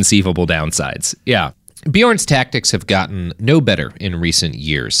with no conceivable downsides. Yeah. Bjorn's tactics have gotten no better in recent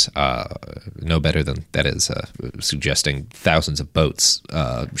years. No better than, that is, suggesting thousands of boats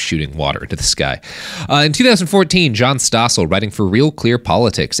shooting water into the sky. In 2014, John Stossel, writing for Real Clear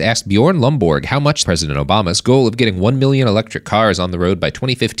Politics, asked Bjorn Lomborg how much President Obama's goal of getting 1 million electric cars on the road by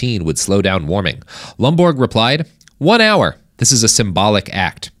 2015 would slow down warming. Lomborg replied, 1 hour. This is a symbolic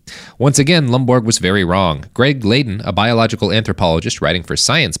act. Once again, Lomborg was very wrong. Greg Layden, a biological anthropologist writing for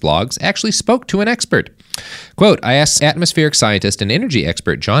science blogs, actually spoke to an expert. Quote, I asked atmospheric scientist and energy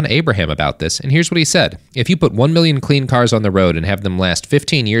expert John Abraham about this, and here's what he said. If you put 1 million clean cars on the road and have them last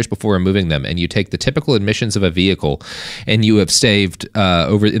 15 years before removing them, and you take the typical emissions of a vehicle, and you have saved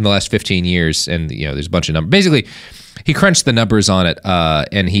over in the last 15 years, and there's a bunch of numbers. Basically, he crunched the numbers on it,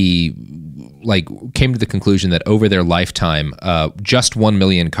 and he came to the conclusion that over their lifetime, just 1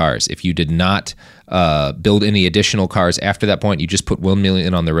 million cars, if you did not build any additional cars after that point, you just put 1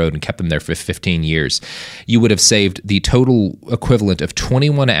 million on the road and kept them there for 15 years, you would have saved the total equivalent of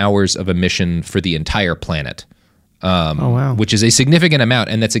 21 hours of emission for the entire planet. Wow. Which is a significant amount,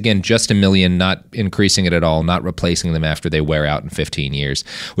 and that's, again, just 1 million, not increasing it at all, not replacing them after they wear out in 15 years,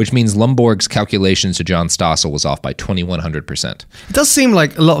 which means Lomborg's calculations to John Stossel was off by 2,100%. It does seem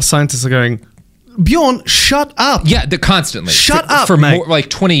like a lot of scientists are going, Bjorn, shut up. Yeah, they're constantly. Shut up, for mate. more, like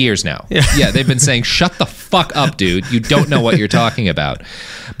 20 years now. Yeah, they've been saying, shut the fuck up, dude. You don't know what you're talking about.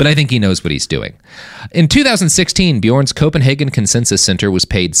 But I think he knows what he's doing. In 2016, Bjorn's Copenhagen Consensus Center was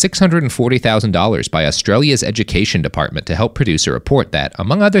paid $640,000 by Australia's Education Department to help produce a report that,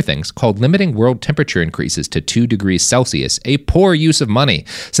 among other things, called limiting world temperature increases to 2 degrees Celsius a poor use of money,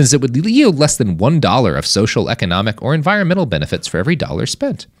 since it would yield less than $1 of social, economic, or environmental benefits for every dollar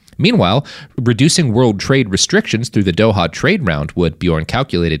spent. Meanwhile, reducing world trade restrictions through the Doha trade round would, Bjorn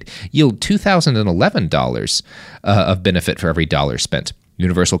calculated, yield $2,011 of benefit for every dollar spent.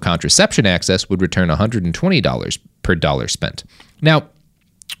 Universal contraception access would return $120 per dollar spent. Now,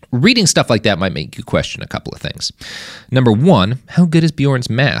 reading stuff like that might make you question a couple of things. Number one, how good is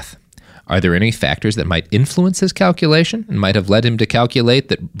Bjorn's math? Are there any factors that might influence his calculation and might have led him to calculate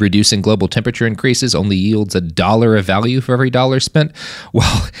that reducing global temperature increases only yields $1 of value for every dollar spent,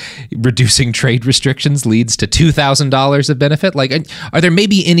 while reducing trade restrictions leads to $2,000 of benefit? Are there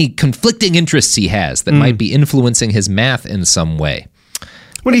maybe any conflicting interests he has that might be influencing his math in some way?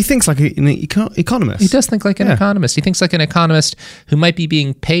 Well, he thinks like an economist. He does think like an economist. He thinks like an economist who might be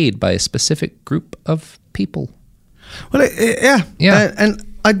being paid by a specific group of people. Well, yeah. And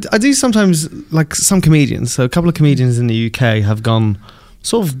I do sometimes, like some comedians, so a couple of comedians in the UK have gone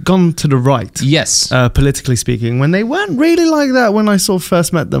to the right. Yes. Politically speaking, when they weren't really like that when I sort of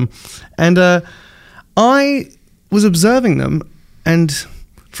first met them. And I was observing them and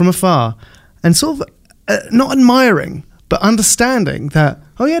from afar and sort of not admiring, but understanding that,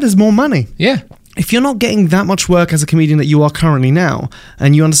 oh yeah, there's more money. Yeah. If you're not getting that much work as a comedian that you are currently now,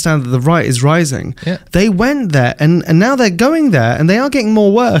 and you understand that the right is rising, they went there, and now they're going there, and they are getting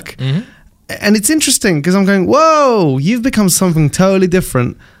more work. Mm-hmm. And it's interesting, because I'm going, whoa, you've become something totally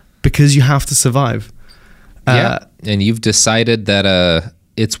different because you have to survive. And you've decided that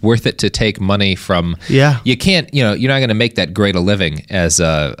it's worth it to take money from. You can't. You're not going to make that great a living as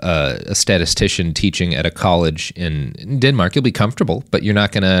a statistician teaching at a college in Denmark. You'll be comfortable, but you're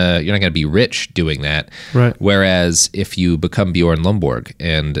not gonna be rich doing that. Right. Whereas if you become Bjorn Lomborg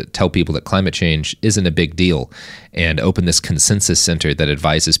and tell people that climate change isn't a big deal, and open this consensus center that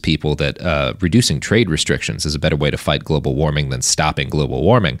advises people that reducing trade restrictions is a better way to fight global warming than stopping global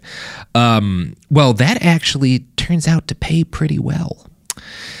warming, well, that actually turns out to pay pretty well.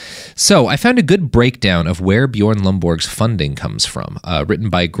 So I found a good breakdown of where Bjorn Lomborg's funding comes from, written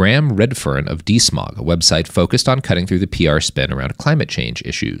by Graham Redfern of DSMOG, a website focused on cutting through the PR spin around climate change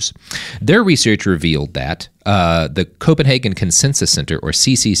issues. Their research revealed that the Copenhagen Consensus Center, or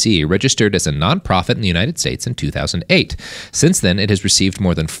CCC, registered as a nonprofit in the United States in 2008. Since then, it has received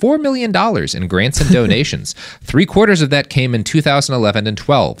more than $4 million in grants and donations. 3/4 of that came in 2011 and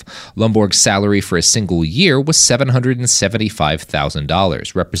 12. Lomborg's salary for a single year was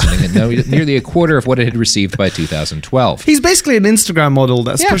 $775,000, representing nearly a quarter of what it had received by 2012. He's basically an Instagram model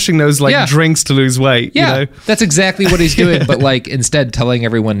that's pushing those drinks to lose weight. Yeah, you know? That's exactly what he's doing, but instead telling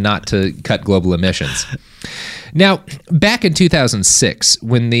everyone not to cut global emissions. Now, back in 2006,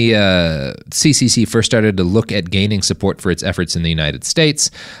 when the CCC first started to look at gaining support for its efforts in the United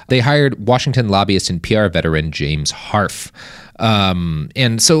States, they hired Washington lobbyist and PR veteran James Harf.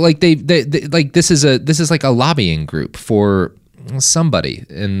 And so, this is like a lobbying group for somebody,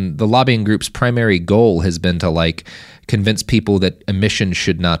 and the lobbying group's primary goal has been to convince people that emissions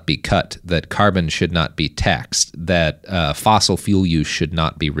should not be cut, that carbon should not be taxed, that fossil fuel use should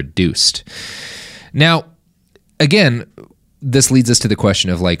not be reduced. Now, again, this leads us to the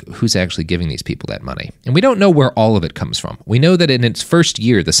question of who's actually giving these people that money. And we don't know where all of it comes from. We know that in its first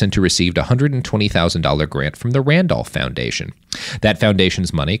year, the center received a $120,000 grant from the Randolph Foundation. That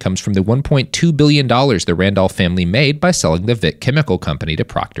foundation's money comes from the $1.2 billion the Randolph family made by selling the Vic Chemical Company to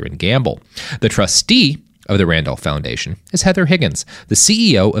Procter & Gamble. The trustee of the Randolph Foundation is Heather Higgins, the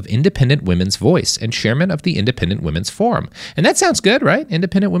CEO of Independent Women's Voice and chairman of the Independent Women's Forum. And that sounds good, right?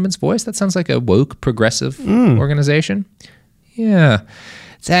 Independent Women's Voice? That sounds like a woke, progressive organization. Yeah.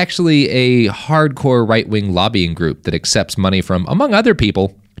 It's actually a hardcore right-wing lobbying group that accepts money from, among other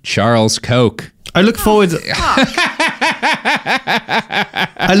people, Charles Koch. I look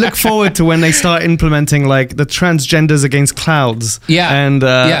forward to when they start implementing the transgenders against clouds. And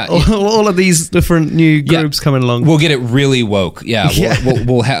all of these different new groups coming along. We'll get it really woke.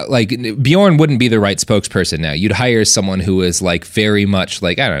 We'll have Bjorn wouldn't be the right spokesperson now. You'd hire someone who is very much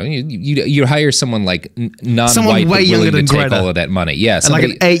I don't know. You'd hire someone non-white someone way but willing to take Greta. all of that money. Yeah,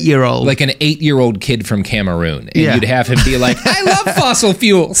 somebody, an 8-year-old, an 8-year-old kid from Cameroon, and you'd have him be I love fossil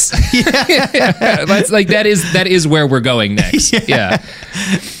fuels. That is where we're going next. Yeah.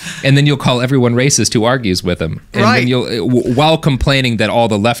 And then you'll call everyone racist who argues with them. And then you'll, while complaining that all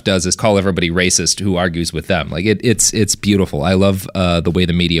the left does is call everybody racist who argues with them. It's beautiful. I love the way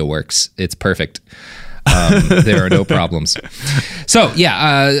the media works. It's perfect. There are no problems. So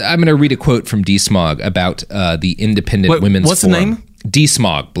I'm going to read a quote from DSMOG about the Independent Women's Forum. What's the name?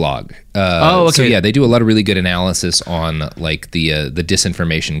 DSMOG blog. Okay. So they do a lot of really good analysis on the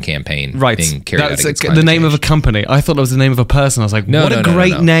disinformation campaign being carried out against climate the name change. of a company. I thought it was the name of a person. I was like, what a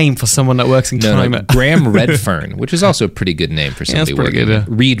great name for someone that works in climate. Graham Redfern, which is also a pretty good name for somebody working. Good,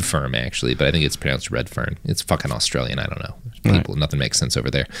 Reed Firm, actually, but I think it's pronounced Redfern. It's fucking Australian. I don't know. People, nothing makes sense over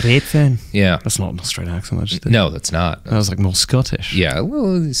there. Redfern. Yeah. That's not an Australian accent. No, that's not. That was more Scottish. Yeah,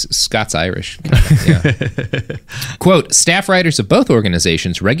 well, Scots-Irish. Quote, staff writers of both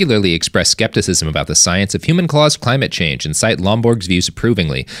organizations regularly express skepticism about the science of human-caused climate change and cite Lomborg's views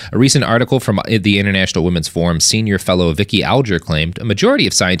approvingly. A recent article from the International Women's Forum senior fellow Vicky Alger claimed a majority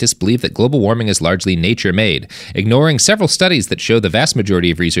of scientists believe that global warming is largely nature-made, ignoring several studies that show the vast majority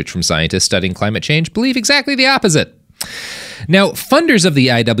of research from scientists studying climate change believe exactly the opposite. Now, funders of the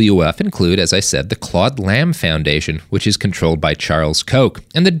IWF include, as I said, the Claude Lamb Foundation, which is controlled by Charles Koch,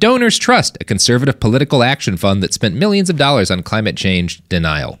 and the Donors Trust, a conservative political action fund that spent millions of dollars on climate change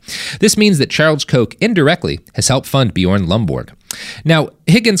denial. This means that Charles Koch indirectly has helped fund Bjorn Lomborg. Now,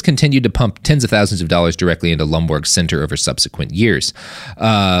 Higgins continued to pump tens of thousands of dollars directly into Lomborg's center over subsequent years.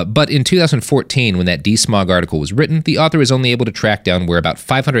 But in 2014, when that DSMOG article was written, the author was only able to track down where about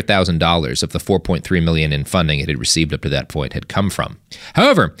 $500,000 of the $4.3 million in funding it had received up to that point had come from.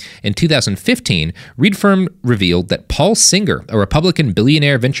 However, in 2015, Reed Firm revealed that Paul Singer, a Republican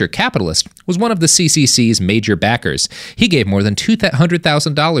billionaire venture capitalist, was one of the CCC's major backers. He gave more than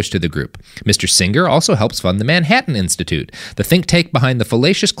 $200,000 to the group. Mr. Singer also helps fund the Manhattan Institute, the think tank behind the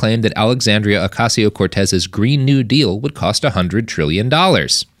fallacious claim that Alexandria Ocasio-Cortez's Green New Deal would cost $100 trillion.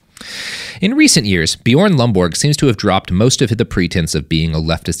 In recent years, Bjorn Lomborg seems to have dropped most of the pretense of being a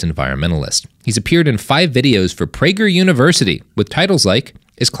leftist environmentalist. He's appeared in 5 videos for Prager University with titles like,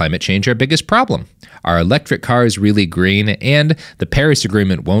 Is Climate Change Our Biggest Problem? Are Electric Cars Really Green? And The Paris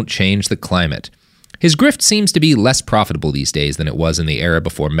Agreement Won't Change the Climate. His grift seems to be less profitable these days than it was in the era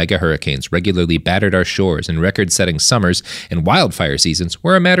before mega hurricanes regularly battered our shores and record-setting summers and wildfire seasons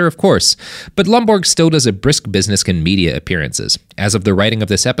were a matter of course. But Lomborg still does a brisk business and media appearances. As of the writing of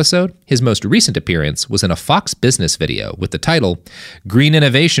this episode, his most recent appearance was in a Fox Business video with the title, Green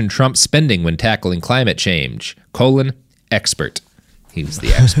Innovation Trumps Spending When Tackling Climate Change, Expert. He was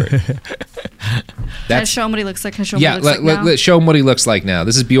the expert. Can I show him what he looks like? Can I show him what he looks like now? Let's show him what he looks like now.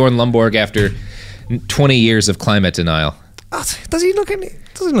 This is Bjorn Lomborg after 20 years of climate denial. Does he look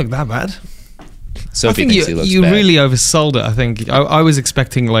doesn't look that bad. Sophie thinks he looks you bad. really oversold it, I think. I was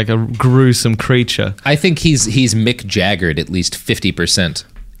expecting like a gruesome creature. I think he's Mick Jaggered at least 50%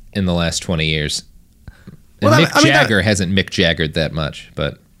 in the last 20 years. And Mick Jagger hasn't Mick Jaggered that much,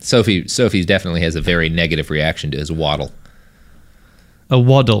 but Sophie definitely has a very negative reaction to his waddle. A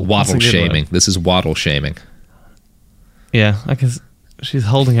waddle. Waddle shaming. This is waddle shaming. Yeah, I guess she's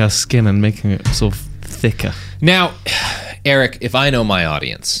holding her skin and making it sort of thicker. Now, Eric, if I know my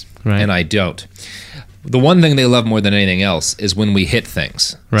audience, right, and I don't, the one thing they love more than anything else is when we hit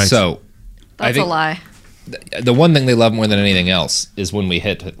things. Right. So that's a lie. The one thing they love more than anything else is when we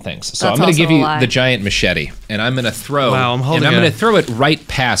hit things. So That's I'm going to give you lie. the giant machete, and I'm going to throw. Wow, I'm going to throw it right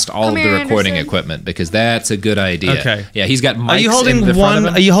past all of the recording equipment because that's a good idea. Okay. Yeah, he's got mics. Are you holding in the front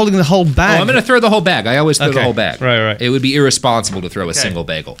of him. Are you holding the whole bag? Oh, I'm going to throw the whole bag. I always throw the whole bag. Right. It would be irresponsible to throw a single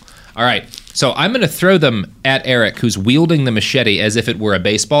bagel. All right. So I'm going to throw them at Eric, who's wielding the machete as if it were a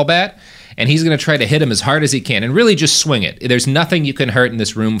baseball bat. And he's going to try to hit him as hard as he can and really just swing it. There's nothing you can hurt in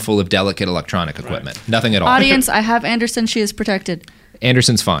this room full of delicate electronic equipment. Right. Nothing at all. Audience, I have Anderson. She is protected.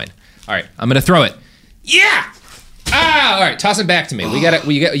 Anderson's fine. All right, I'm going to throw it. Yeah! Ah! All right, toss it back to me. We got it.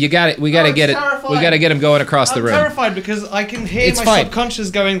 We got it. We got to get it. We got to get him going across the room. I'm terrified because I can hear my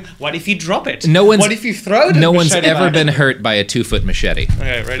subconscious going, what if you drop it? What if you throw it? No one's ever been hurt by a 2-foot machete.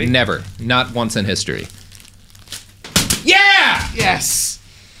 Okay, ready? Never. Not once in history. Yeah! Yes!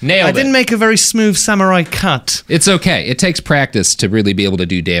 Nailed it. I didn't make a very smooth samurai cut. It's okay. It takes practice to really be able to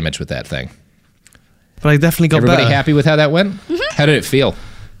do damage with that thing. But I definitely got better. Everybody happy with how that went? Mm-hmm. How did it feel?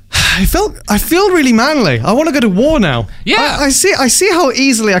 I feel really manly. I want to go to war now. Yeah. I see how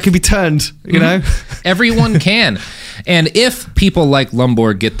easily I can be turned, you know? Everyone can. And if people like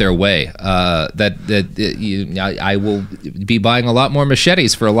Lomborg get their way, I will be buying a lot more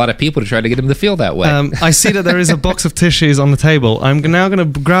machetes for a lot of people to try to get them to feel that way. I see that there is a box of tissues on the table. I'm now going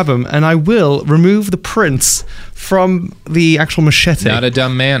to grab them, and I will remove the prints from the actual machete. Not a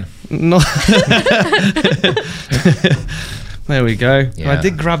dumb man. There we go. Yeah. I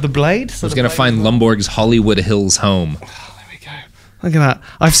did grab the blade. So I was going to find Lomborg's Hollywood Hills home. Look at that.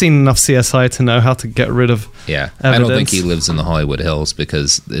 I've seen enough CSI to know how to get rid of evidence. I don't think he lives in the Hollywood Hills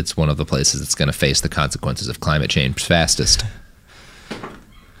because it's one of the places that's going to face the consequences of climate change fastest.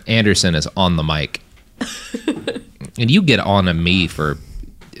 Anderson is on the mic. And you get on to me for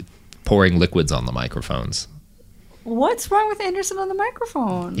pouring liquids on the microphones. What's wrong with Anderson on the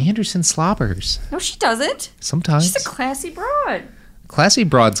microphone? Anderson slobbers. No, she doesn't. Sometimes. She's a classy broad. Classy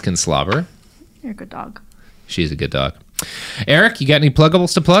broads can slobber. You're a good dog. She's a good dog. Eric, you got any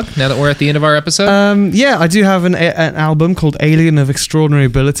pluggables to plug now that we're at the end of our episode? Yeah, I do have an album called Alien of Extraordinary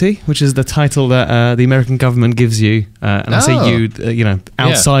Ability, which is the title that the American government gives you, and I say you,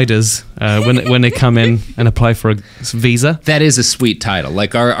 outsiders, when they come in and apply for a visa. That is a sweet title.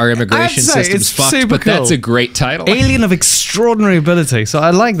 Like our immigration system's fucked, but cool. That's a great title. Alien of Extraordinary Ability. So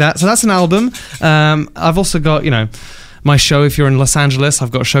I like that. So that's an album. I've also got, my show, if you're in Los Angeles,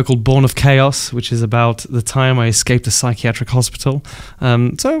 I've got a show called Born of Chaos, which is about the time I escaped a psychiatric hospital.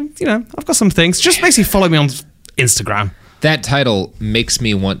 I've got some things. Just basically follow me on Instagram. That title makes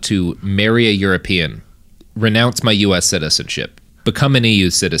me want to marry a European, renounce my U.S. citizenship, become an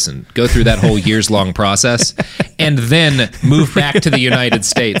EU citizen, go through that whole years-long process, and then move back to the United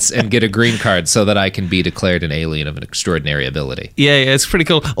States and get a green card so that I can be declared an alien of an extraordinary ability. Yeah, it's pretty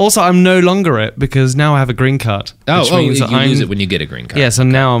cool. Also, I'm no longer it because now I have a green card. You lose it when you get a green card. Yeah, so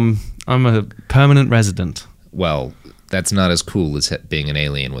now I'm a permanent resident. Well, that's not as cool as being an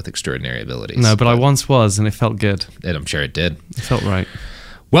alien with extraordinary abilities. No, but I once was, and it felt good. And I'm sure it did. It felt right.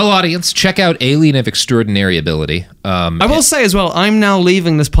 Well, audience, check out Alien of Extraordinary Ability. I will say as well, I'm now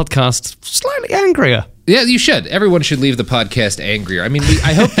leaving this podcast slightly angrier. Yeah, you should. Everyone should leave the podcast angrier. I mean,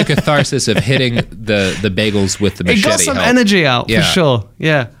 I hope the catharsis of hitting the bagels with the machete it got some helped. energy out for sure.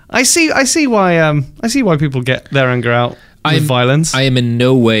 Yeah, I see why people get their anger out. with violence. I am in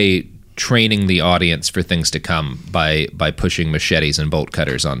no way training the audience for things to come by pushing machetes and bolt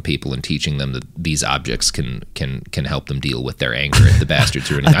cutters on people and teaching them that these objects can help them deal with their anger at the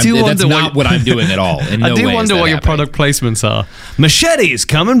bastards or anything. That's not what I'm doing at all. In no I do way wonder what your product placements are. Machetes,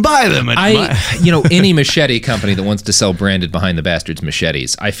 come and buy them. Any machete company that wants to sell branded Behind the Bastards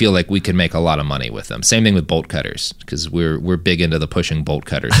machetes, I feel like we can make a lot of money with them. Same thing with bolt cutters, because we're big into the pushing bolt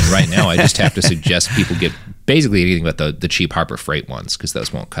cutters. And right now, I just have to suggest people get basically anything but the cheap Harbor Freight ones, because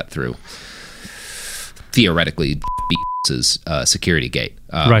those won't cut through. Theoretically, security gate.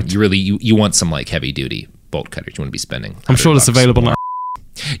 Right. You want some like heavy duty bolt cutters. You want to be spending. I'm sure it's available now.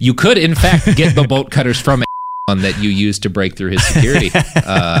 You could, in fact, get the bolt cutters from that you use to break through his security.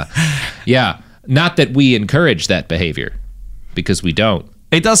 Yeah. Not that we encourage that behavior, because we don't.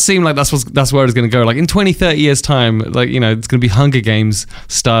 It does seem like that's where it's going to go. Like in 20, 30 years' time, like, you know, it's going to be Hunger Games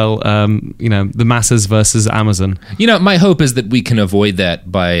style, the masses versus Amazon. You know, my hope is that we can avoid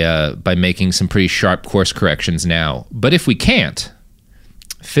that by making some pretty sharp course corrections now. But if we can't,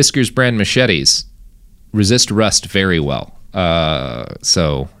 Fisker's brand machetes resist rust very well.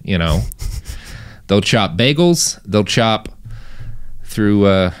 So, you know, they'll chop bagels, they'll chop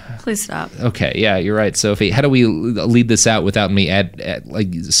through... Please stop. Okay, yeah, you're right, Sophie. How do we lead this out without me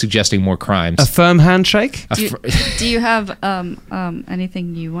suggesting more crimes? A firm handshake? Do you have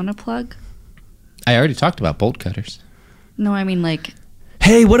anything you want to plug? I already talked about bolt cutters. No, I mean like...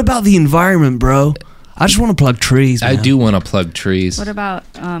 Hey, what about the environment, bro? I just want to plug trees, man. I do want to plug trees. What about...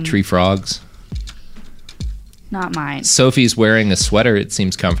 tree frogs? Not mine. Sophie's wearing a sweater. It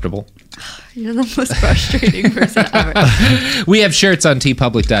seems comfortable. You're the most frustrating person ever. We have shirts on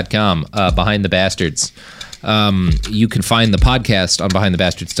tpublic.com, Behind the Bastards. You can find the podcast on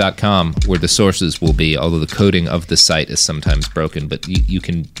behindthebastards.com, where the sources will be, although the coding of the site is sometimes broken, but you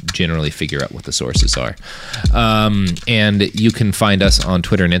can generally figure out what the sources are. And you can find us on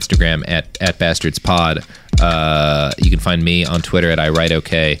Twitter and Instagram at bastardspod. You can find me on Twitter at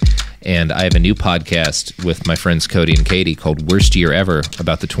iWriteOK. And I have a new podcast with my friends Cody and Katie called Worst Year Ever,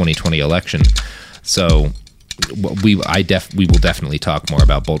 about the 2020 election. So we will definitely talk more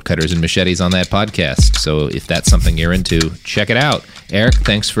about bolt cutters and machetes on that podcast. So if that's something you're into, check it out. Eric,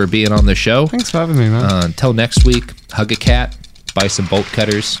 thanks for being on the show. Thanks for having me, man. Until next week, hug a cat, buy some bolt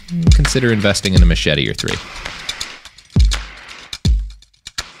cutters, consider investing in a machete or three.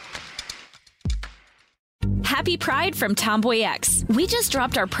 Happy Pride from Tomboy X. We just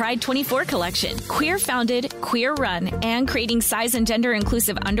dropped our Pride 24 collection. Queer founded, queer run, and creating size and gender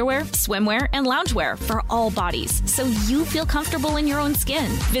inclusive underwear, swimwear, and loungewear for all bodies, so you feel comfortable in your own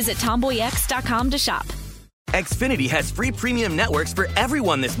skin. Visit tomboyx.com to shop. Xfinity has free premium networks for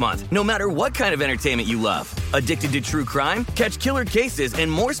everyone this month, no matter what kind of entertainment you love. Addicted to true crime? Catch killer cases and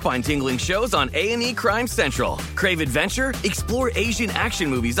more spine-tingling shows on A&E Crime Central. Crave adventure? Explore Asian action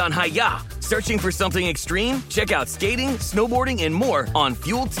movies on Hi-Ya. Searching for something extreme? Check out skating, snowboarding, and more on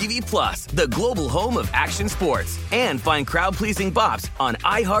Fuel TV Plus, the global home of action sports. And find crowd-pleasing bops on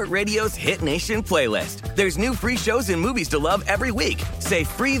iHeartRadio's Hit Nation playlist. There's new free shows and movies to love every week. Say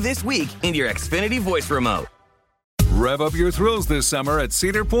free this week in your Xfinity voice remote. Rev up your thrills this summer at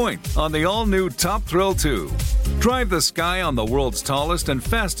Cedar Point on the all-new Top Thrill 2. Drive the sky on the world's tallest and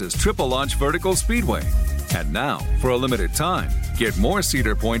fastest triple-launch vertical speedway. And now, for a limited time, get more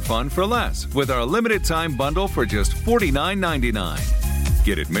Cedar Point fun for less with our limited-time bundle for just $49.99.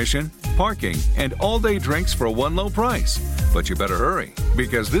 Get admission, parking, and all-day drinks for one low price. But you better hurry,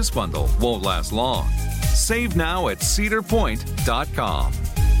 because this bundle won't last long. Save now at cedarpoint.com.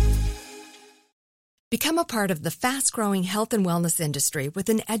 Become a part of the fast-growing health and wellness industry with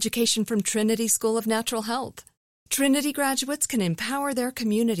an education from Trinity School of Natural Health. Trinity graduates can empower their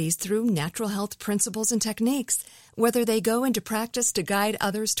communities through natural health principles and techniques, whether they go into practice to guide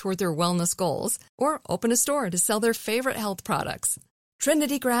others toward their wellness goals or open a store to sell their favorite health products.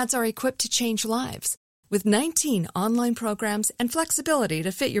 Trinity grads are equipped to change lives with 19 online programs and flexibility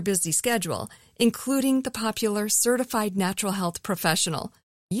to fit your busy schedule, including the popular Certified Natural Health Professional.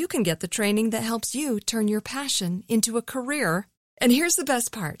 You can get the training that helps you turn your passion into a career. And here's the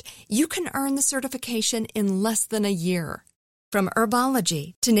best part. You can earn the certification in less than a year. From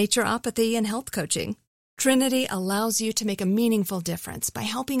herbology to naturopathy and health coaching, Trinity allows you to make a meaningful difference by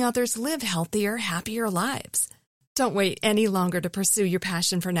helping others live healthier, happier lives. Don't wait any longer to pursue your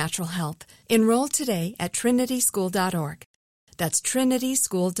passion for natural health. Enroll today at trinityschool.org. That's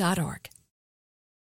trinityschool.org.